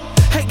back.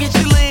 Hey, get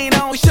your lean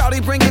on,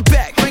 shawty, bring it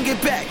back. Bring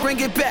it back, bring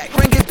it back,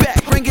 bring it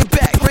back, bring it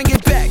back, bring it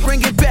back,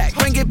 bring it back,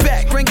 bring it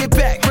back,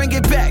 bring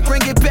it back,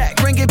 bring it back,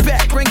 bring it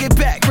back, bring it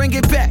back, bring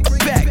it back,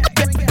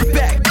 bring it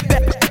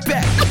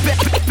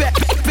back,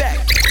 back.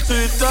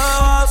 Si te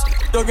vas,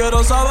 yo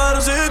quiero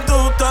saber si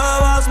tú te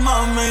vas,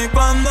 mami,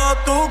 cuando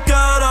tú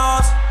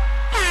quieras.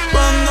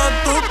 Cuando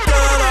tú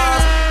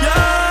quieras,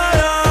 yeah,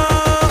 yeah.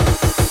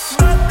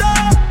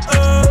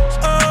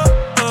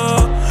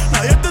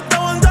 Nadie te está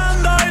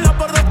aguantando y la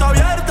puerta está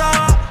abierta.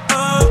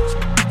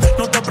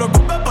 No te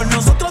preocupes por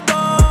nosotros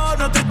dos,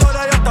 nuestra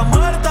historia ya está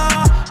muerta.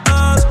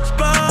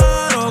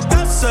 Espero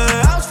que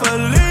seas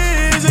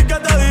feliz y que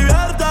te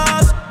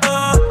diviertas.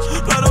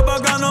 Pero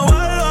pa' que no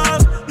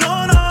vuelvas,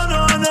 no.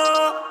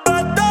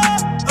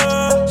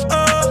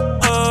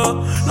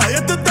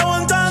 Nadie te está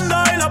aguantando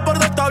y la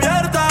puerta está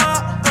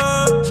abierta.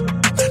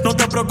 No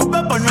te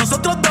preocupes por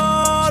nosotros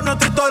dos,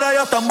 nuestra historia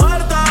ya está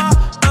muerta.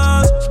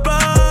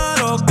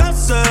 Espero que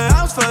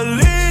seas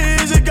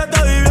feliz y que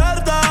te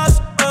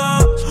diviertas.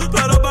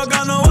 Pero pa'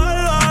 que no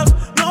vuelvas,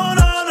 no.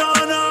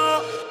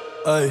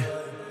 Ey,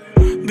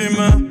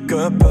 dime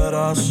qué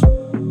esperas.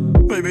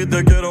 Baby,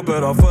 te quiero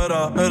pero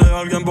afuera. Eres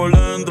alguien por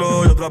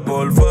dentro y otra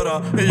por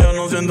fuera. Y ya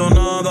no siento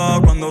nada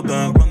cuando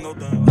te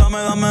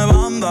dame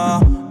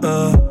banda.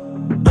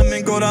 En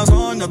mi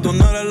corazón ya tú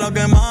no eres la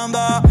que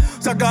manda.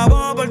 Se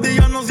acabó, por ti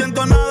ya no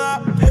siento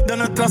nada. De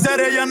nuestra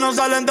serie ya no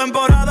sale en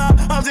temporada.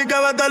 Así que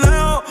vete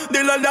lejos,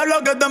 dile al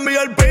diablo que te envíe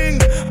el ping.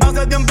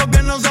 Hace tiempo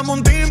que no somos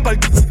un team.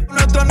 Porque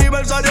nuestro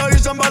aniversario y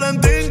San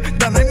Valentín.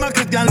 Ya no hay más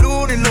Cristian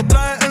Luna y lo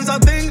trae en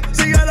satín.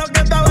 Sigue lo que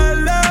está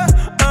verde.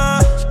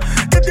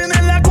 Que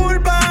tienes la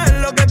culpa, es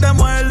lo que te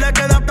muerde.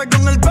 Quédate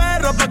con el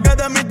perro pa' que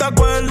de mí te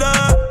acuerdes.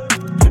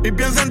 Y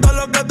piensa en todo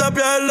lo que te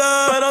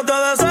pierdes. Pero te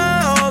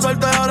deseo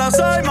suerte, ahora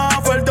soy más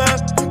fuerte.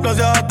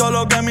 Gracias a todo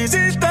lo que me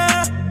hiciste.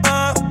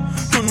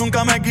 Tú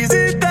nunca me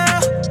quisiste.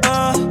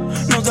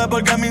 No sé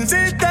por qué me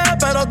insistes,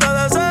 pero te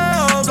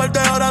deseo suerte,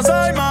 ahora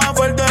soy más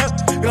fuerte.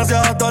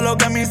 Gracias a todo lo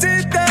que me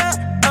hiciste.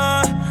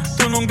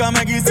 Tú nunca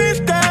me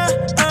quisiste.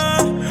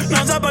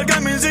 No sé por qué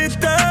me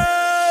insistes.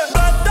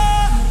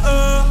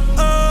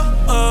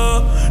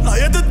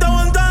 Nadie te está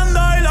aguantando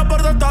y la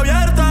puerta está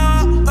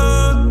abierta.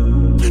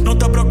 No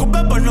te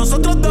preocupes por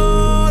nosotros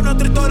dos,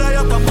 nuestra historia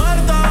ya está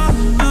muerta.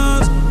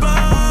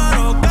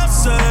 Espero que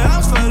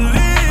seas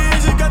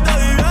feliz y que te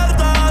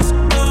diviertas.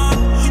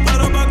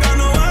 Pero pa' que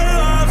no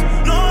vuelvas,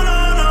 no.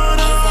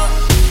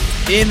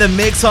 In the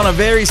mix on a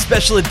very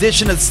special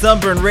edition of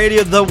Sunburn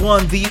Radio, the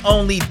one, the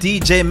only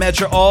DJ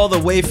Metro, all the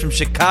way from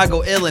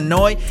Chicago,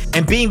 Illinois.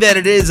 And being that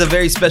it is a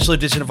very special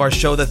edition of our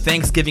show, the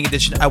Thanksgiving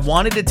edition, I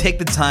wanted to take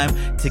the time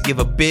to give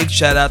a big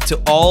shout out to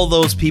all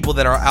those people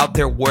that are out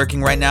there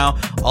working right now,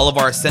 all of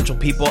our essential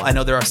people. I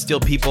know there are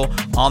still people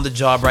on the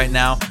job right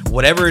now.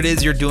 Whatever it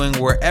is you're doing,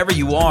 wherever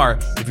you are,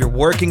 if you're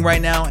working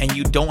right now and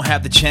you don't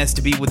have the chance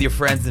to be with your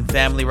friends and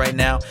family right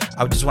now,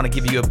 I just want to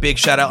give you a big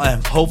shout out.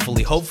 And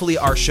hopefully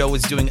our show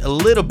is doing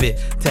a little bit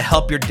to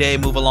help your day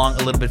move along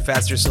a little bit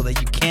faster so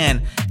that you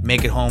can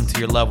make it home to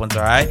your loved ones,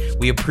 all right?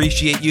 We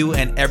appreciate you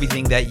and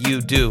everything that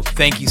you do.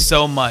 Thank you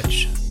so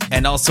much.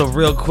 And also,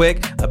 real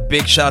quick, a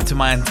big shout out to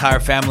my entire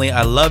family.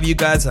 I love you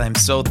guys. I'm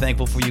so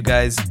thankful for you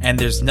guys. And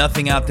there's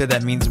nothing out there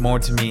that means more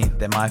to me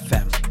than my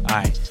family.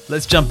 Alright,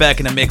 let's jump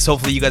back in the mix.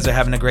 Hopefully you guys are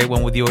having a great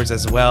one with yours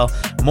as well.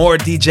 More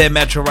DJ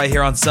Metro right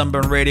here on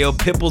Sunburn Radio,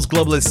 Pitbull's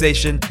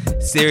Globalization,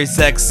 Sirius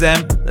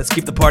XM. Let's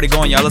keep the party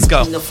going, y'all. Let's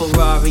go. In a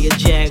Ferrari, a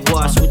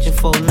Jaguar, switching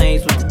 4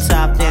 lanes with the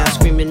top down,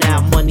 screaming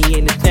out money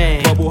ain't a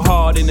thing. Bubble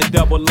hard in the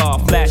double law,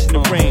 flashing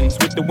the rings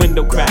with the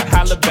window crack.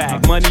 Holla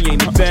back, money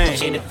ain't a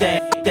thing. Ain't a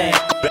thing.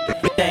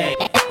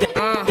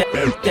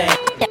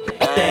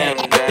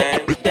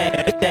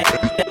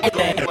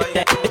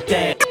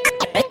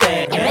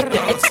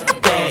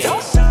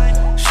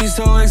 She's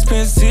so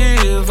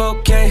expensive,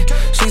 okay.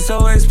 She's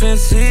so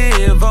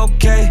expensive,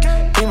 okay.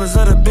 Demons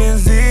of the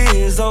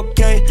Benzies,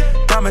 okay.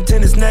 Diamond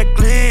tennis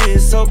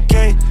necklace,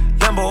 okay.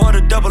 Lambo or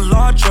the double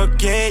R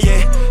truck, yeah,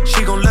 yeah.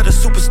 She gon' let a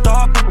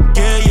superstar,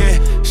 yeah,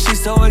 yeah.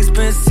 She's so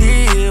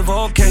expensive,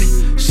 okay.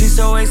 She's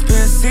so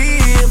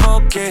expensive,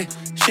 okay.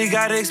 She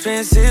got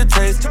expensive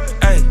taste,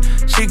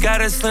 ayy. She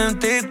got a slim,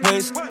 thick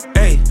waist,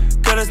 ayy.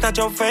 Girl, it's not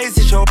your face,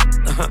 it's your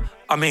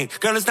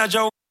girl, it's not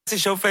your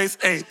it's your face,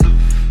 ayy.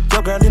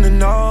 Your girl in the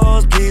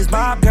nosebleeds,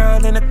 my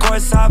girl in the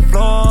courtside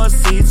floor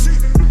seats.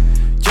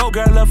 Your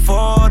girl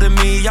afforded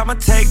me, I'ma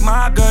take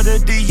my girl to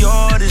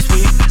Dior this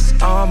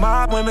week. All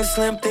my women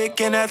slim, thick,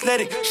 and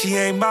athletic. She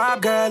ain't my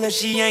girl and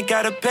she ain't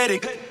got a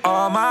pedic.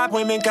 All my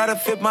women gotta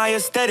fit my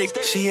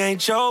aesthetic. She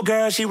ain't your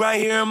girl, she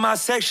right here in my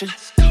section.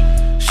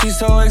 She's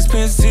so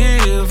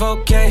expensive,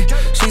 okay.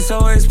 She's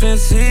so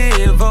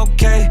expensive,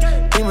 okay.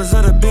 Demons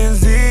of the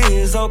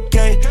Benzies,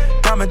 okay.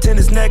 Diamond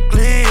tennis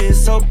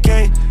necklace,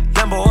 okay.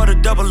 Lambo or the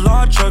double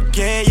R truck,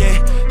 yeah,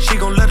 yeah. She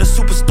gon' let a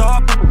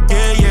superstar,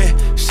 yeah,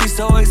 yeah. She's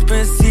so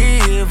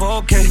expensive,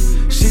 okay.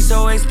 She's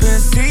so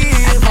expensive,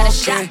 I got a okay.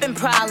 shopping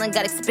problem,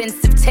 got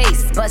expensive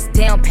taste. Bust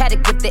down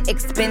paddock with the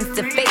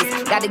expensive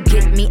face. Gotta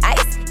get me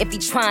ice if he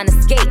tryna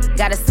skate.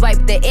 Gotta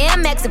swipe the Air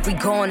Max if we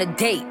go on a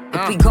date.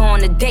 If we go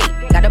on a date,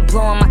 gotta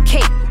blow on my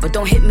cake. But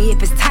don't hit me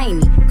if it's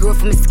tiny. Girl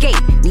from Escape.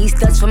 Need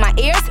studs for my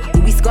ears,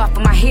 Louis scarf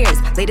for my hairs.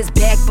 Latest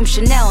bag from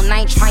Chanel, and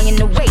I ain't trying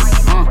to wait.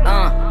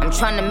 I'm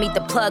trying to meet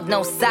the plug,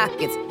 no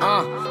sockets.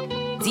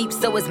 Deep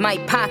so is my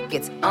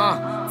pockets.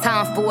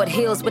 Time Ford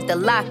Hills with the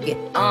locket.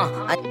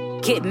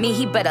 Get me,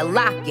 he better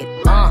lock it.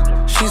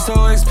 She's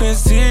so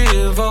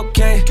expensive,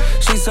 okay.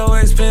 She's so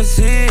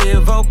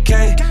expensive,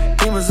 okay.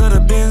 Demons of the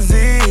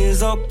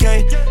Benzies,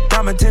 okay.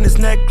 Diamond tennis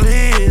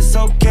necklace,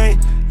 okay.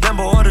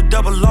 Lambo or the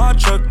double R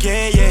truck,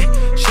 yeah,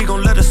 yeah. She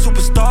gon' let a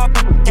superstar,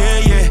 yeah,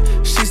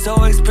 yeah. She's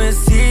so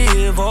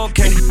expensive,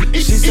 okay.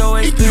 She's so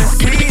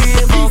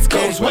expensive, okay. East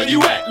Coast, where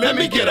you at? Let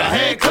me get a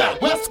hand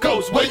clap. West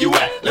Coast, where you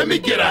at? Let me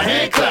get a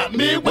hand clap.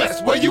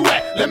 Midwest, where you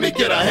at? Let me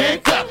get a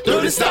hand clap.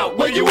 Dirty South,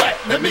 where you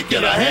at? Let me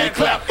get a hand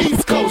clap.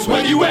 East Coast,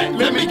 where you at?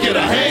 Let me get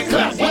a hand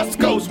clap. West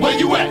Coast, where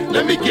you at?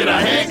 Let me get a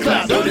hand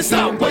clap. Dirty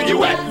South, where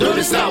you at?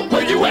 Dirty South,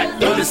 where you at?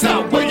 Dirty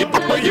South, where you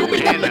at?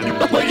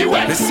 Where you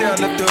at? They say I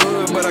left the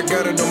hood, but I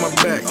got it on my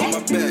back.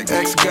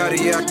 X got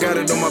it, yeah, I got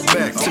it on my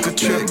back. Took a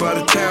trip out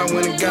of town,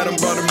 went and got him,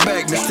 brought him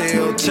back. Mr.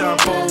 El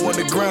Chapo on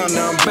the ground,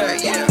 now I'm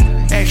back.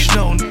 Action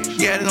on,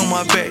 got it on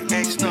my back.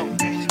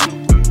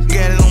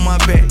 Got it on my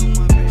back.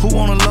 Who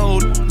wanna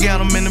load? Got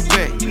them in the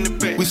back.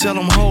 We sell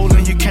them whole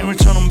and you can't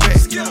return them back.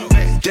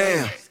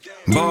 Damn,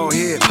 bald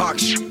head,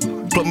 pox.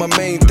 Put my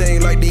main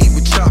thing like to eat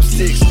with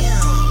chopsticks.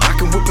 I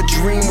can whip a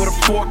dream with a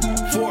fork.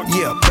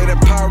 Yeah, play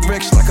that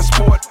Pyrex like a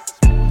sport.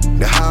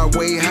 The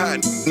highway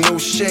hot, no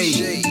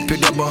shade.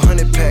 Picked up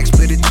 100 packs,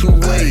 split it 2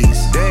 ways.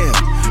 Damn,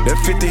 that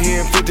 50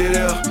 here and 50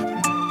 there.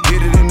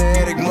 Get it in the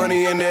attic,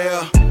 money in the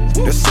air.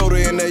 That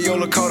soda in that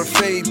Yola caught a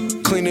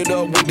fade. Clean it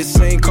up with the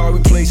same car we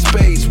play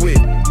spades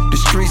with. The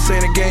streets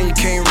ain't a game you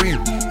can't read.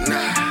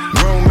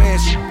 Grown man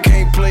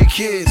can't play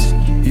kids.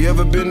 You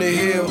ever been to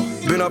hell?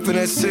 Been up in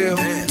that cell?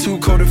 2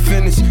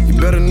 co-defendants, you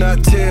better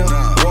not tell.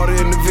 Water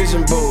in the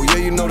vision bowl,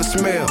 yeah, you know the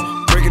smell.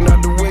 Breaking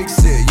out the wake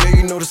set, yeah,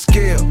 you know the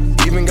scale.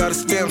 Even got a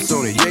stamps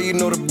on it, yeah, you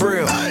know the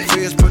braille.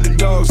 Feds put the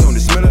dogs on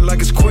it, smell it like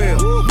it's quail.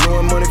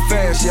 Blowing money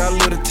fast, yeah, I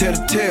love to tell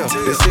the tale.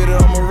 They say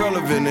that I'm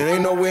irrelevant, it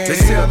ain't no way in hell.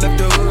 They say I left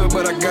the hood,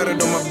 but I got it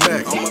on my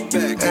back.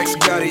 X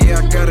got it, yeah,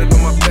 I got it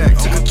on my back.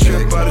 Took a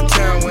trip out of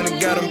town, went and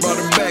got him, brought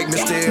him back.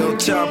 Mr. El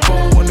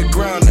Chapo on the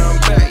ground, now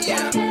I'm back.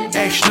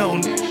 Action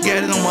on,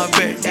 got it on my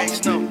back.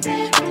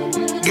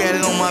 Got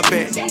it on my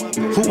back.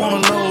 Who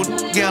wanna load?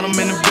 Got them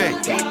in the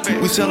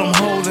back. We sell them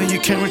whole and you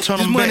can't return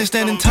them back. Money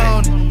standing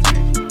tall.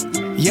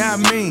 Yeah, I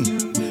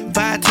mean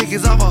 5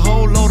 tickets off a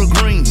whole load of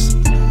greens.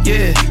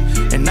 Yeah,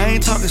 and I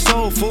ain't talking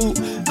soul food.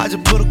 I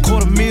just put a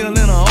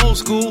 $250,000 in a old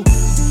school.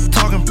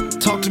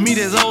 Talk to me,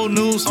 that's old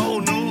news.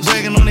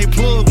 Bragging on they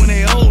plug when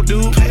they old,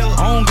 dude. I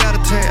don't got a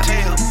tab.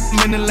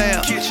 I'm in the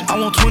lab. I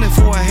want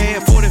 24 a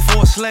head,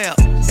 44 a slab,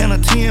 and a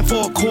 10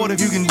 for a quarter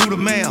if you can do the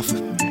math.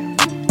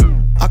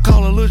 I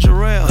call a little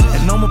giraffe,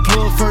 and I'ma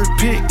plug first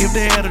pick if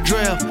they had a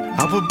draft.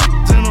 I put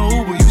in a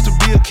Uber, used to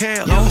be a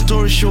cab. Long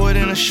story short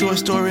and a short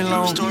story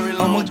long.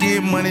 I'ma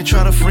get money,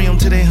 try to free them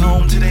till they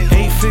home.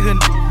 8-figure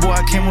boy,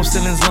 I came on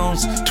stealing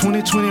zones.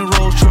 2020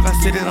 Rolls truck, I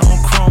set it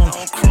on chrome.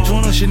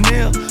 Join a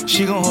Chanel,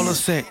 she gon' hold a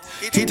sack.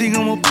 He think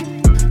I'm a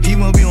he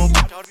must be on.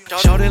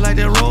 Shorty like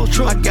that road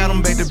truck, I got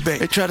them back to back.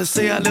 They try to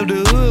say I live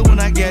the hood when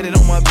I got it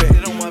on my back.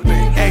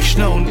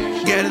 Action on,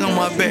 got it on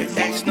my back.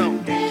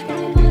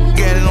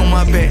 Got it on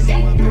my back.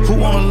 Who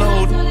wanna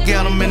load?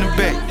 Got them in the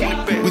back.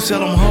 We sell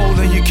them hoes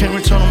and you can't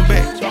return them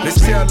back. They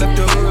say I left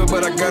the hood,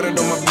 but I got it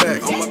on my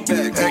back.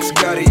 Ex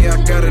got it, yeah,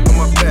 I got it on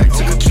my back.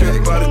 Took a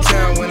trip out of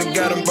town when I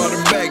got him, brought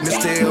it back.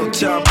 Mr. El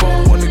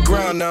Chapo on the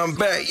ground, now I'm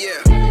back,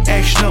 yeah.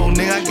 Action on,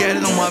 nigga, I got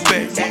it on my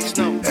back.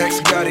 Ex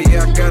got it,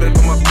 yeah, I got it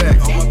on my back.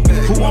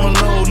 Who wanna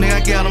load? Nigga, I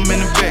got them in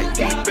the back.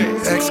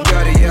 Ex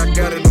got it, yeah, I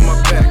got it on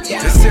my back.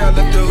 They say I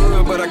left the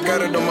hood, but I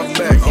got it on my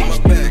back.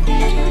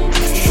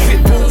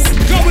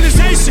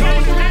 Globalization.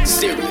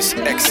 Sirius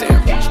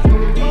XM.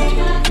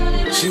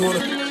 She wanna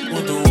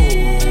with the woo.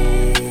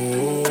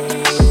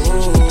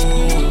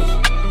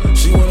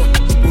 She wanna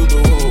with the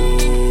woo.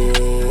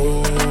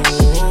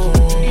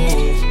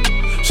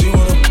 She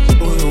wanna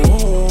with the woo.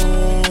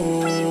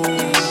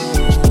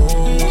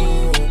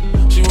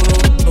 She wanna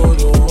with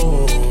the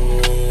woo.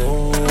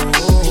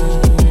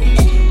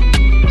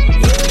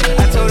 I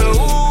told her,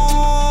 ooh,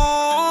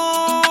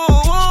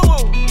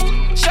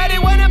 shawty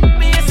wanna put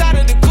me inside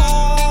of the cool.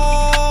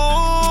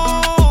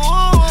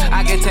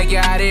 I can take you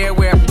out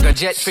everywhere, a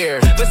jet fare.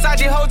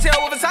 Versace hotel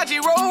with Versace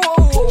roll.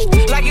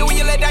 Like it when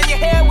you let down your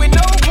hair with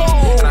no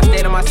wool. And I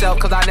stay to myself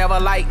cause I never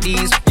like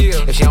these.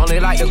 Yeah. If she only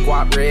like the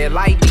guap red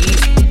like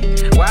these.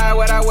 Why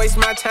would I waste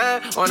my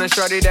time on a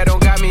shorty that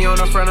don't got me on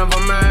the front of her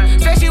mind?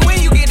 Especially when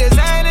you get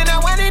designed and I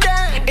want it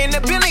done. And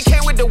the Billy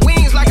came with the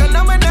wings like a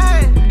number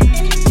 9.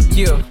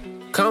 Yeah,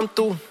 come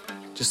through,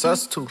 just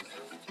us two.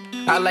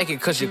 I like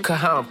it cause you cut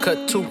how I'm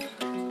cut too.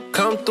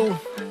 Come through,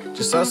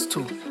 just us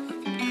two.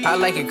 I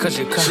like it cause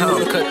you cut how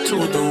I'm cut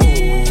too.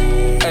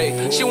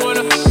 Hey, she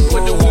wanna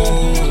with the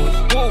woo,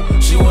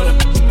 woo. She wanna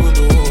with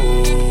the woo.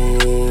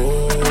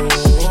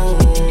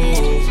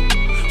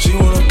 She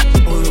wanna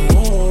with the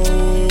woo.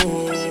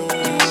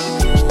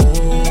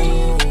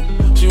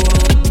 She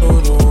wanna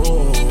with the woo.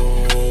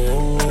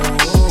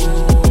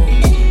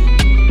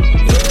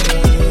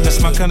 That's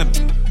my kind of.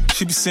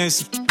 She be saying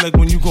some like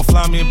when you gon'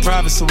 fly me in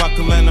private so I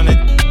can land on that.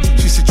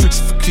 She said tricks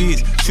for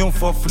kids. She don't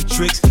fall for the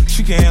tricks.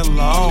 She can handle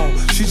her own.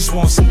 She just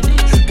wants some.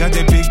 Got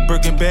that big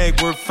Birkin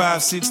bag worth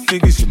 5-6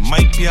 figures. You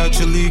might be out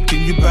your league. Can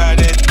you buy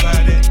that?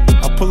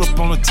 I pull up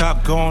on the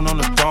top, going on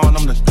the dawn.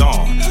 I'm the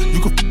dawn. You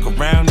can fuck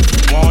around if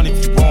you want.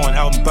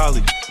 Out in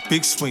Bali,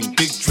 big swing,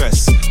 big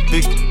dress,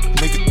 big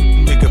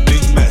make a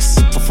big mess.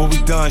 Before we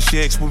done, she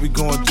asked what we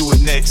gonna do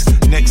it next.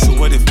 So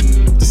what if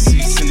the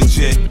seats in the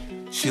jet?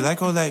 She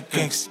like all that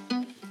gangsta.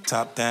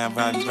 Top down,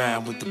 riding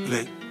round with the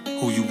blick.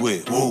 Who you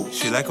with? Whoa.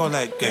 She like all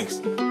that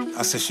gangsta.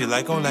 I said she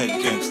like all that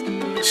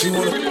gangsta. She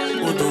wanna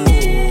with the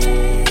woo.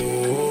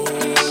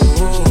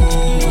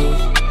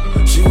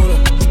 She wanna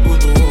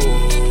with the woo.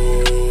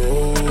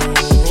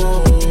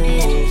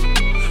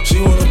 She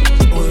wanna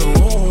with the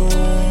woo.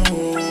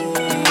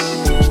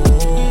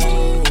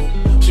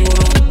 She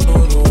wanna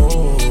with the woo.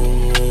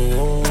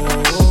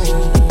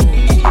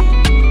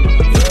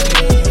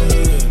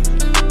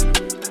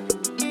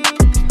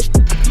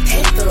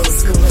 Pitbull's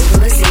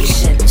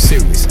Globalization.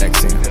 Sirius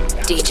XM.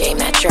 DJ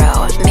Metro,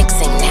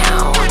 mixing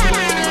now.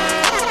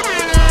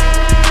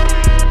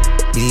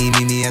 Meet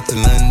me at the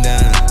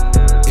London.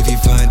 If you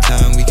find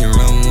time, we can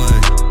run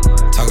one.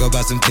 Talk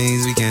about some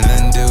things we can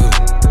undo.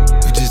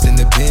 You just in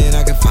the pen,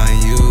 I can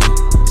find you.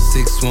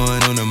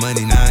 6'1" on the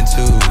money,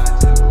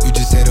 9'2". You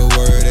just say the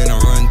word and I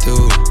run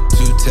through.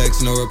 2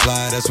 texts, no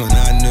reply, that's when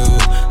I knew.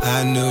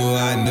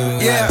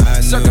 Yeah,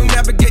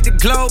 circumnavigate the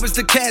globe as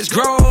the cash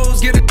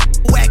grows. Get it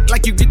whack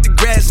like you get the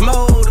grass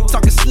mowed. I'm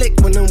talking slick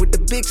when I'm with the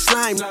big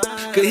slime.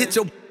 Could hit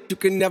your, you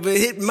can never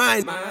hit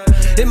mine.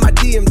 In my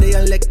DM, they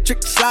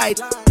electric slide.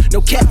 No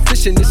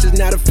catfishing, this is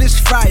not a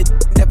fish fry.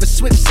 Never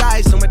switch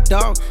sides on my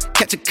dog.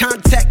 Catch a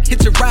contact,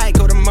 hit your ride,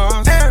 go to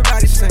Mars.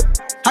 Everybody sing.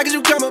 How could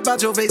you come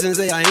about your face and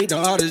say I ain't the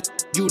hardest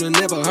you'd have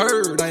never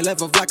heard? I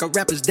left off like a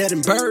rapper's dead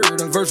and bird.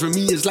 A verse for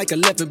me is like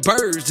 11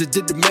 birds. Just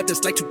did the math,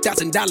 it's like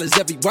 $2,000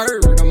 every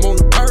word. I'm on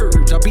the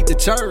purge, I beat the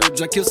church.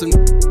 I killed some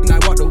and I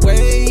walked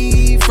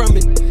away from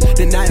it.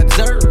 Then I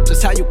observed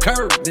just how you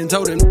curved and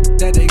told them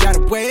that they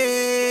gotta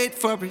wait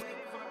for it.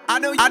 I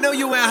know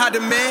you ain't hot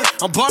demand.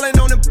 I'm ballin'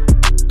 on them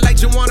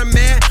like you want a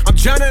man. I'm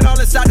drowning all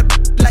inside the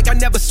like I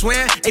never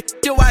swam. Hey,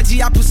 your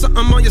IG, I put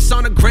something on your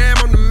sonogram.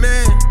 I'm the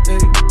man.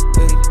 Hey.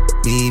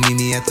 Meet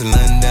me at the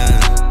London.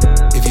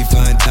 If you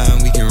find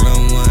time, we can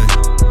run one.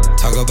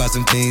 Talk about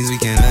some things we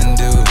can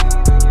undo.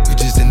 You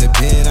just in the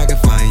pen, I can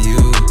find you.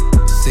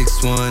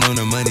 6'1" on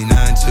the money,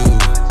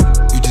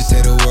 9'2". You just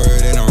say the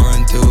word and I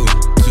run through.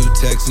 2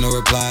 texts, no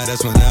reply,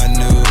 that's when I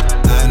knew.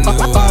 I'm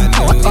going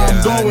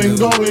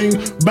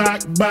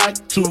back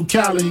to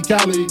Cali.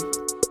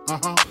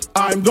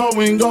 I'm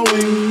going back to Cali. I'm going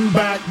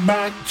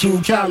back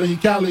to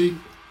Cali.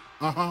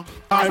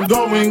 I'm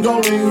going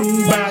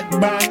back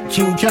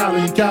to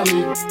Cali. I'm going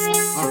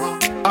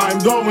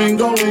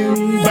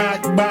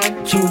back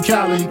to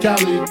Cali.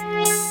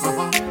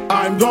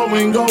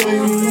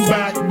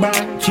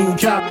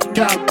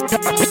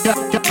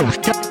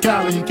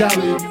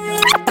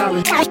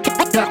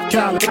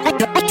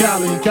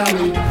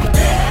 Cali.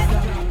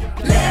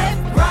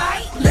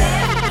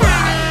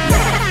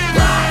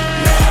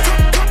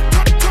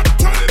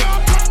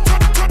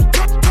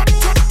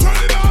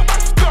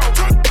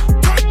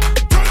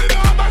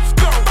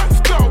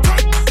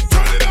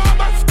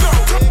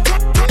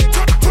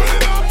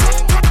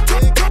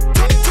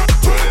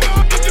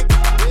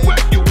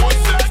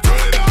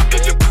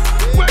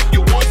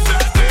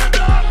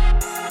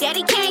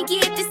 Daddy can't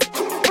get this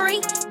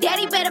free.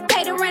 Daddy better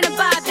pay the rent and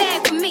buy a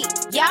bag for me.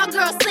 Y'all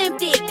girls slim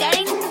thick, that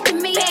ain't to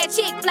me. Bad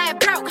chick, flat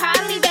broke,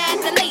 hardly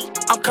bad to leave.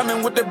 I'm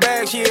coming with the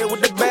bags, yeah,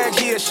 with the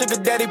bags, yeah.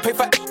 Sugar daddy pay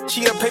for,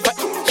 cheer, pay for,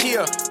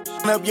 cheer.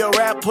 Up your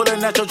rap,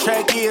 pulling out your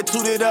track, yeah.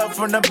 Toot it up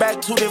from the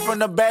back, toot it from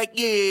the back,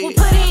 yeah. Well,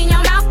 put it in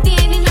your mouth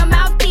then, in your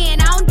mouth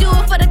then. I don't do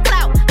it for the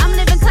clout, I'm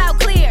living clout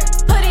clear.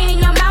 Put it in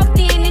your mouth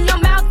then, in your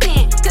mouth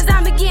then. Cause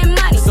I'ma get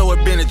money. So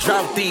it been a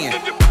drought then.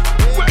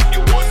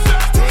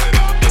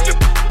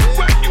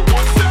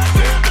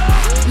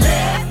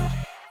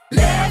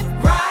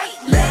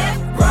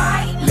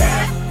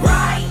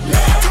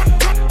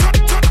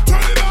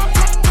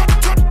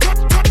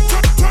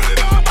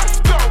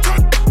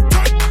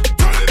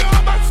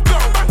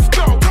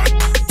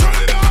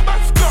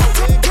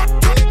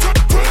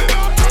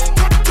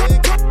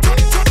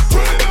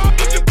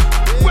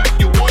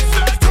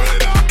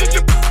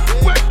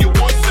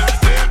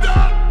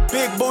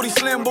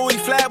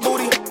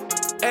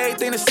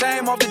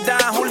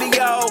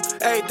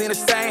 Everything the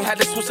same, had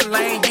to switch the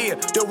lane, yeah.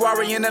 The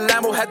Rari and the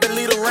Lambo had to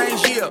lead the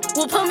range, yeah.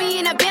 Well, put me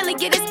in a Bentley,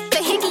 get this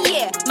the hickey,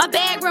 yeah. My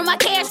bag real, my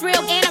cash real,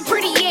 and I'm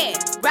pretty, yeah.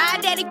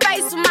 Ride daddy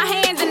face with my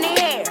hands in the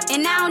air.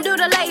 And I don't do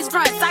the lace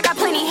fronts, I got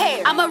plenty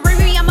hair. I'm a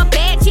Riri, I'm a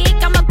bad chick,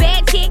 I'm a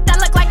bad chick. I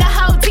look like a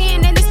hoe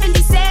 10 and it's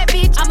 50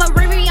 Savage. I'm a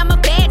Riri, I'm a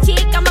bad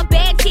chick, I'm a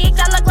bad chick.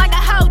 I look like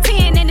a hoe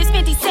 10 and it's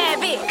 50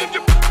 Savage.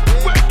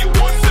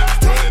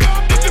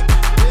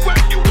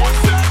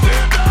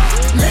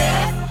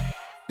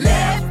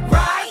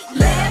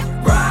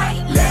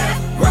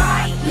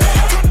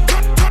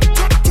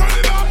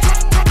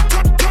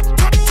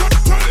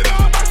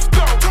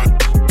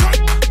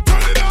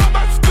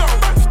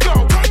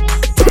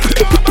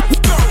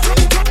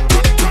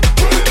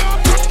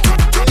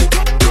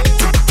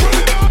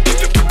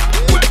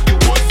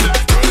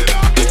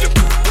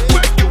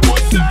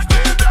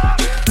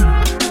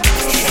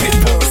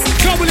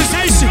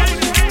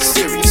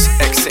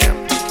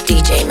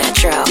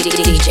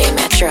 DJ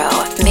Metro,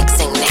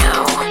 mixing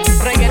now.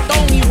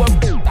 Reggaetón y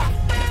puta.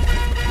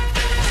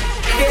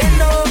 Que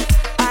no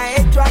ha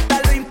hecho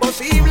hasta lo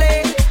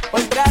imposible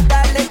por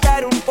tratar de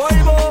echar un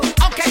polvo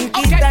sin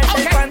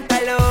quitarse el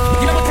pantalón.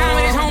 You know what time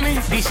it is, homie?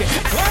 Dice,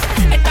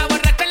 está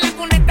borracha en la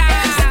cuneta.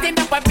 Se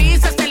tiende pa'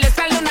 pisa, se le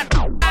sale una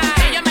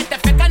ella mete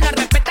feca, no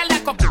respeta la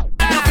coca.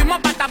 Nos fuimos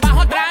pata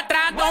abajo, tra,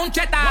 tra, don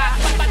cheta.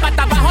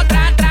 Pata abajo,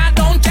 tra, tra,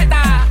 don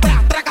cheta.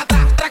 Traca,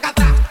 tra, traca,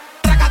 tra,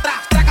 traca, tra,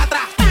 traca,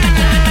 tra.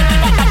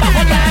 Pata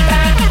abajo, tra, tra.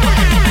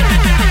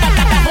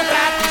 Pata abajo,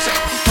 tra.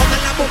 Todas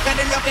las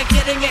mujeres lo que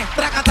quieren es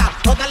tracata.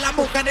 Todas las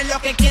mujeres lo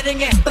que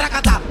quieren es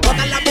tracata.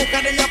 Todas las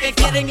mujeres lo que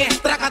quieren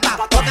es tracata.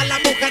 Todas las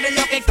mujeres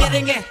lo que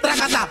quieren es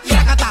tracata.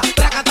 Tracata,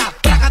 tracata,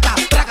 tracata,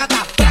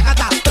 tracata,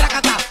 tracata,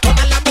 tracata.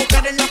 Todas las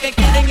mujeres lo que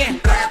quieren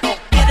es reggaetón,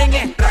 quieren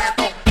es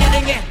reggaetón,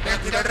 quieren es.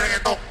 Tira el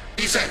reggaetón,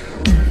 dice.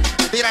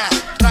 Tira,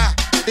 tra,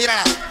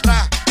 tira,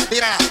 tra,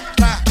 tira,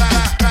 tra, tra,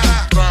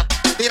 tra, tra,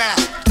 tira,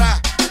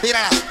 tra,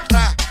 tira,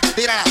 tra,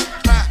 tira,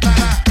 tra, tra,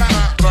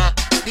 tra, tra,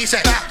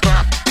 dice,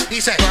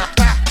 dice,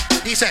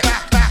 dice,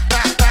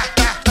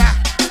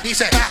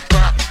 dice,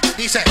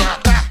 dice,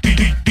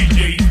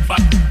 DJ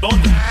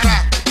Fatón.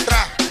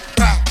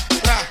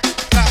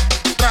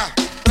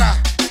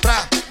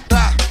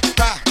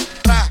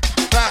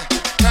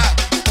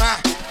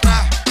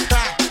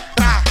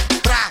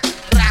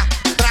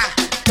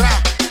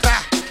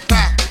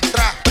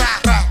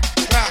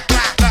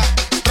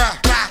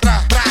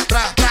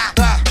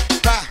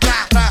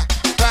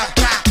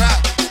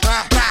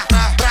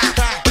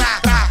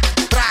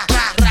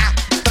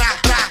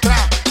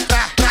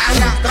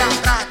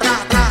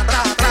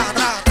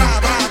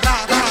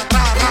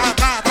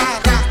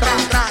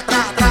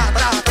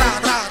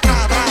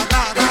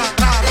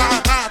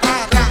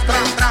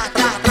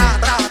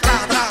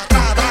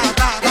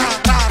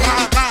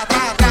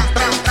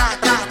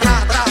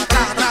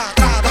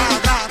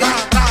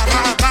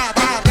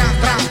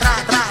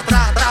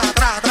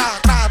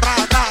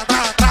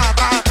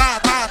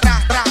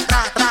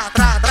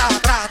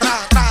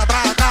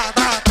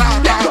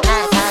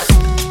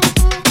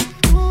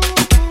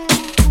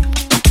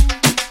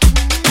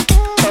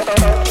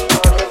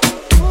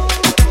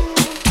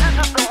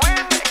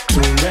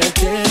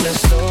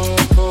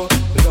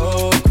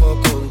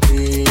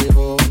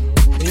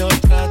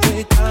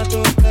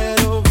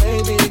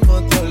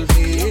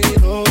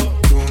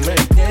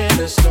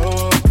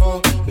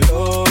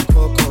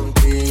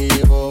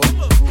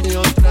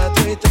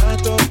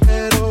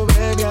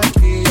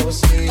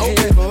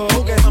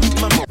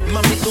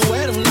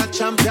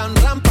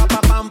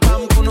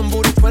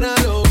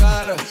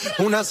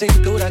 Una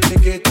cintura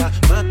chiquita,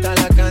 mata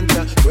la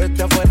cancha, tú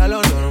estás fuera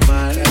lo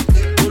normal.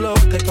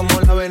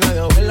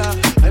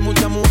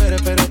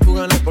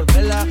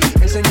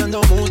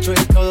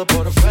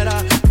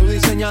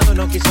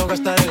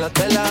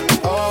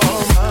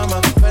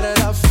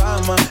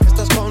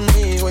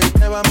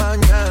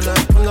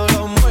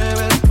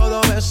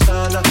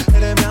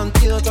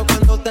 siento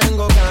cuando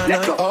tengo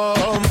ganas.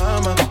 Oh,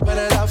 mama, tú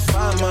eres la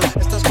fama.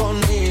 Estás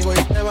conmigo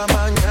y te va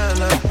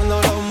mañana.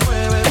 Cuando lo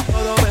mueves,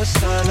 todo me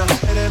sana.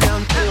 Eres mi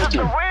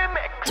antídoto.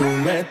 Tú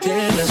me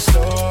tienes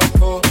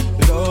loco,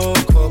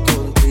 loco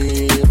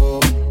contigo.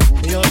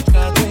 Yo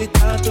trato y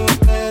trato,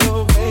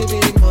 pero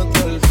baby, no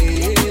te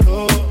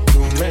olvido. Tú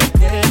me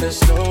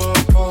tienes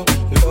loco,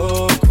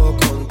 loco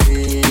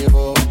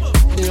contigo.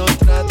 Yo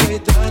trato y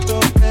trato,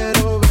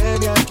 pero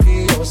baby,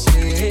 aquí yo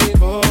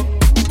sigo.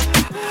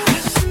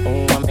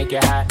 Oh, I make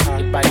it hot,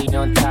 your body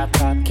don't top,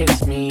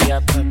 kiss me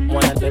up,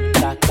 wanna lip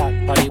lock,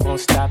 party won't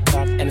stop,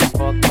 and it's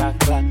 4 o'clock,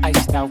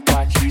 iced out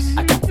watch,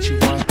 I got what you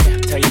want,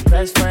 tell your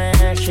best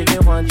friend, she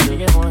get one,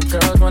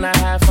 girls when I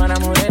have fun,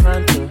 I'm who they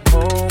run to,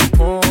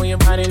 move, your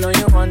body know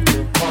you want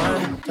to,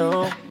 1,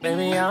 2,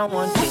 baby I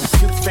want to,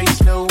 cute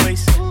face, no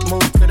waist,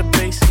 move to the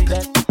base,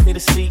 let me the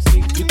seat,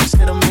 you can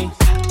sit on me,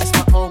 that's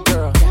my old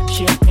girl,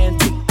 she an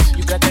antique,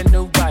 you got that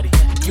new body,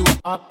 you an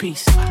art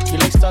piece, you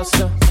like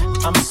salsa,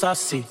 I'm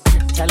saucy,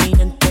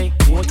 caliente,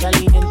 muy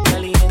caliente,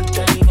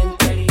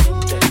 caliente,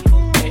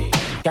 caliente,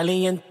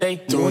 caliente,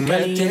 tú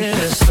me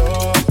tienes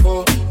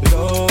loco,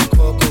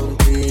 loco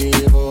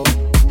contigo.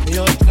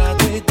 Yo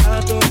trato y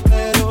trato,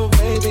 pero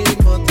baby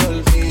no te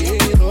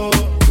olvido.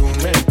 Tú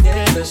me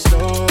tienes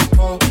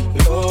loco,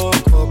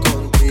 loco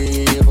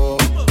contigo.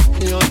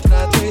 Yo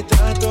trato y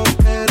trato,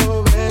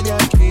 pero baby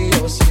aquí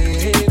yo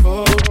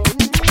sigo.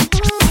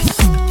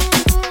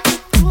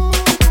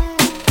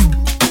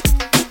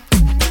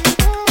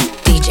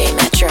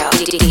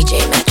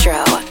 DJ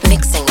Metro,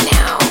 mixing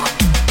now.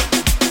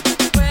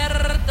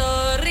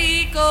 Puerto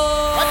Rico.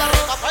 Puerto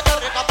Rico, Puerto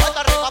Rico,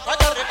 Puerto Rico,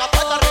 Puerto Rico,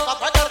 Puerto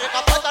Rico,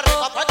 Puerto Rico, Puerto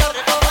Rico, Puerto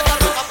Rico, Puerto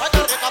Rico,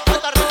 Puerto Rico,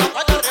 Puerto Rico,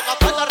 Puerto Rico,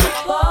 Puerto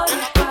Rico,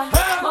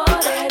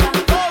 Morena.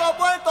 Todo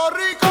Puerto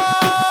Rico.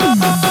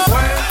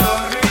 Puerto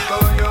Rico,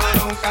 yo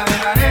nunca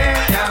dejaré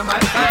de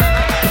amarte.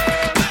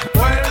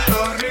 Puerto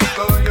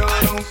Rico, yo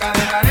nunca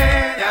dejaré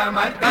de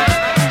amarte.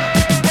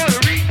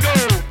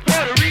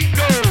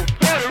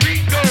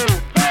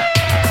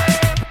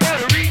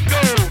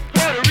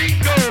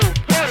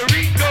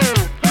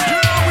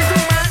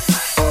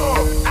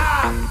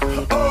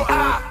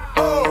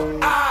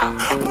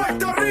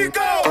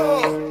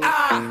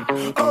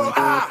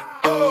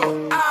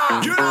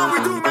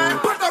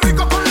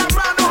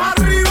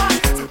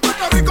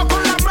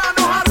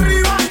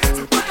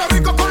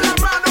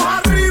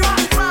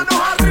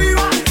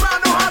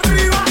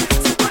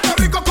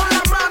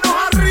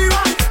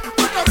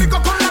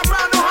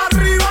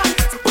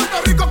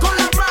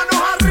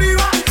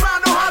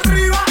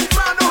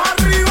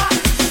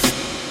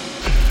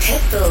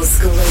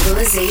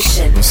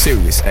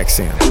 Sirius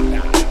XM.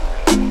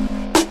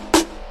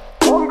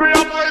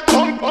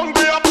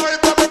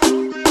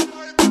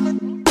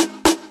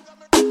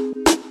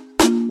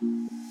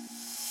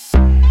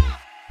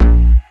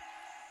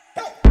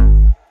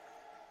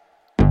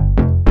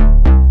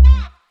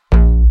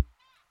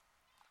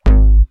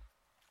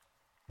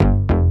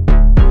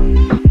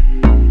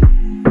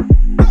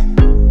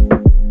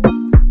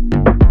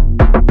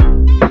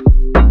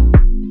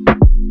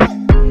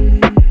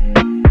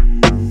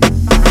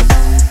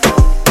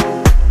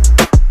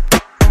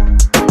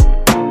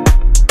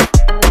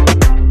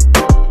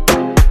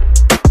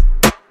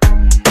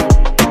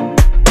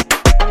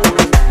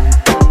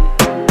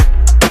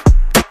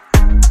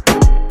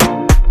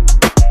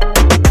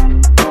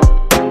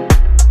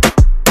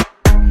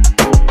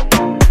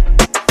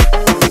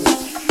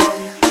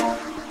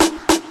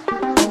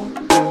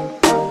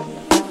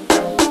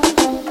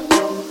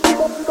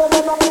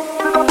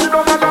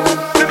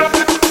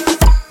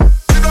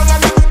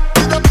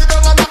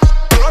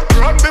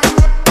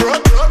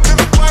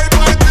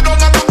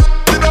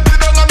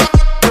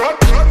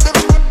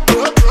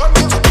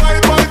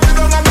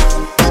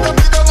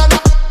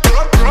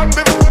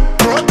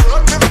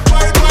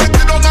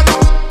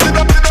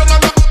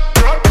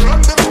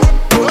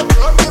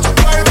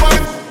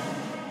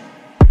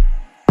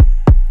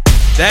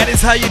 That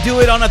is how you do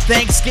it on a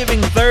Thanksgiving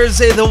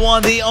Thursday. The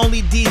one, the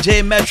only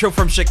DJ Metro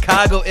from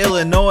Chicago,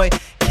 Illinois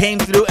came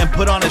through and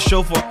put on a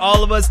show for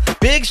all of us.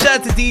 Big shout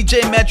out to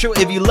DJ Metro.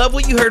 If you love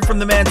what you heard from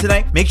the man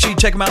tonight, make sure you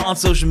check him out on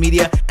social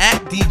media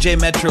at DJ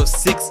Metro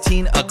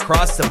 16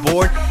 across the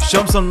board.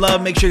 Show him some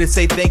love. Make sure to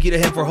say thank you to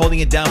him for holding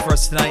it down for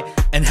us tonight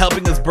and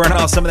helping us burn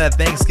off some of that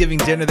Thanksgiving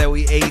dinner that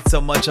we ate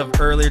so much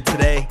of earlier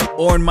today,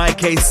 or in my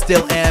case,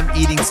 still am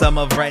eating some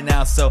of right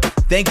now. So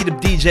thank you to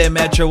DJ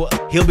Metro.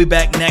 He'll be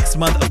back next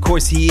month. Of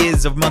course, he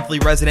is a monthly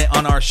resident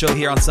on our show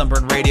here on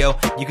Sunburn Radio.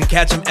 You can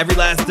catch him every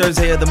last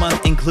Thursday of the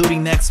month,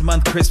 including next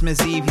month,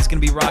 Christmas Eve. He's going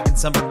to be rocking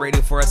Sunburn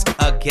Radio for us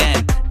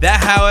again.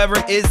 That,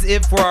 however, is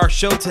it for our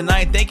show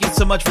tonight. Thank you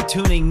so much for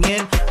tuning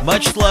in.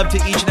 Much love to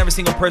each and every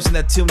single person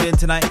that tuned in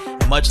tonight.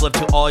 And much love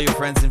to all your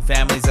friends and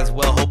families as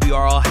well. Hope you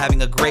are all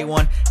having a great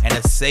one and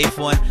a safe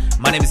one.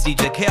 My name is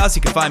DJ Chaos.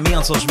 You can find me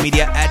on social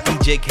media at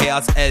DJ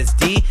Chaos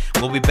SD.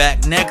 We'll be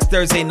back next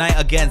Thursday night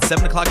again,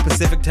 7 o'clock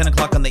Pacific, 10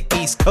 o'clock on the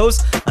East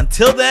Coast.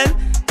 Until then,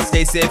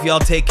 stay safe, y'all.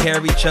 Take care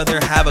of each other.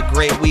 Have a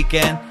great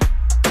weekend.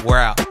 We're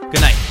out.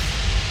 Good night.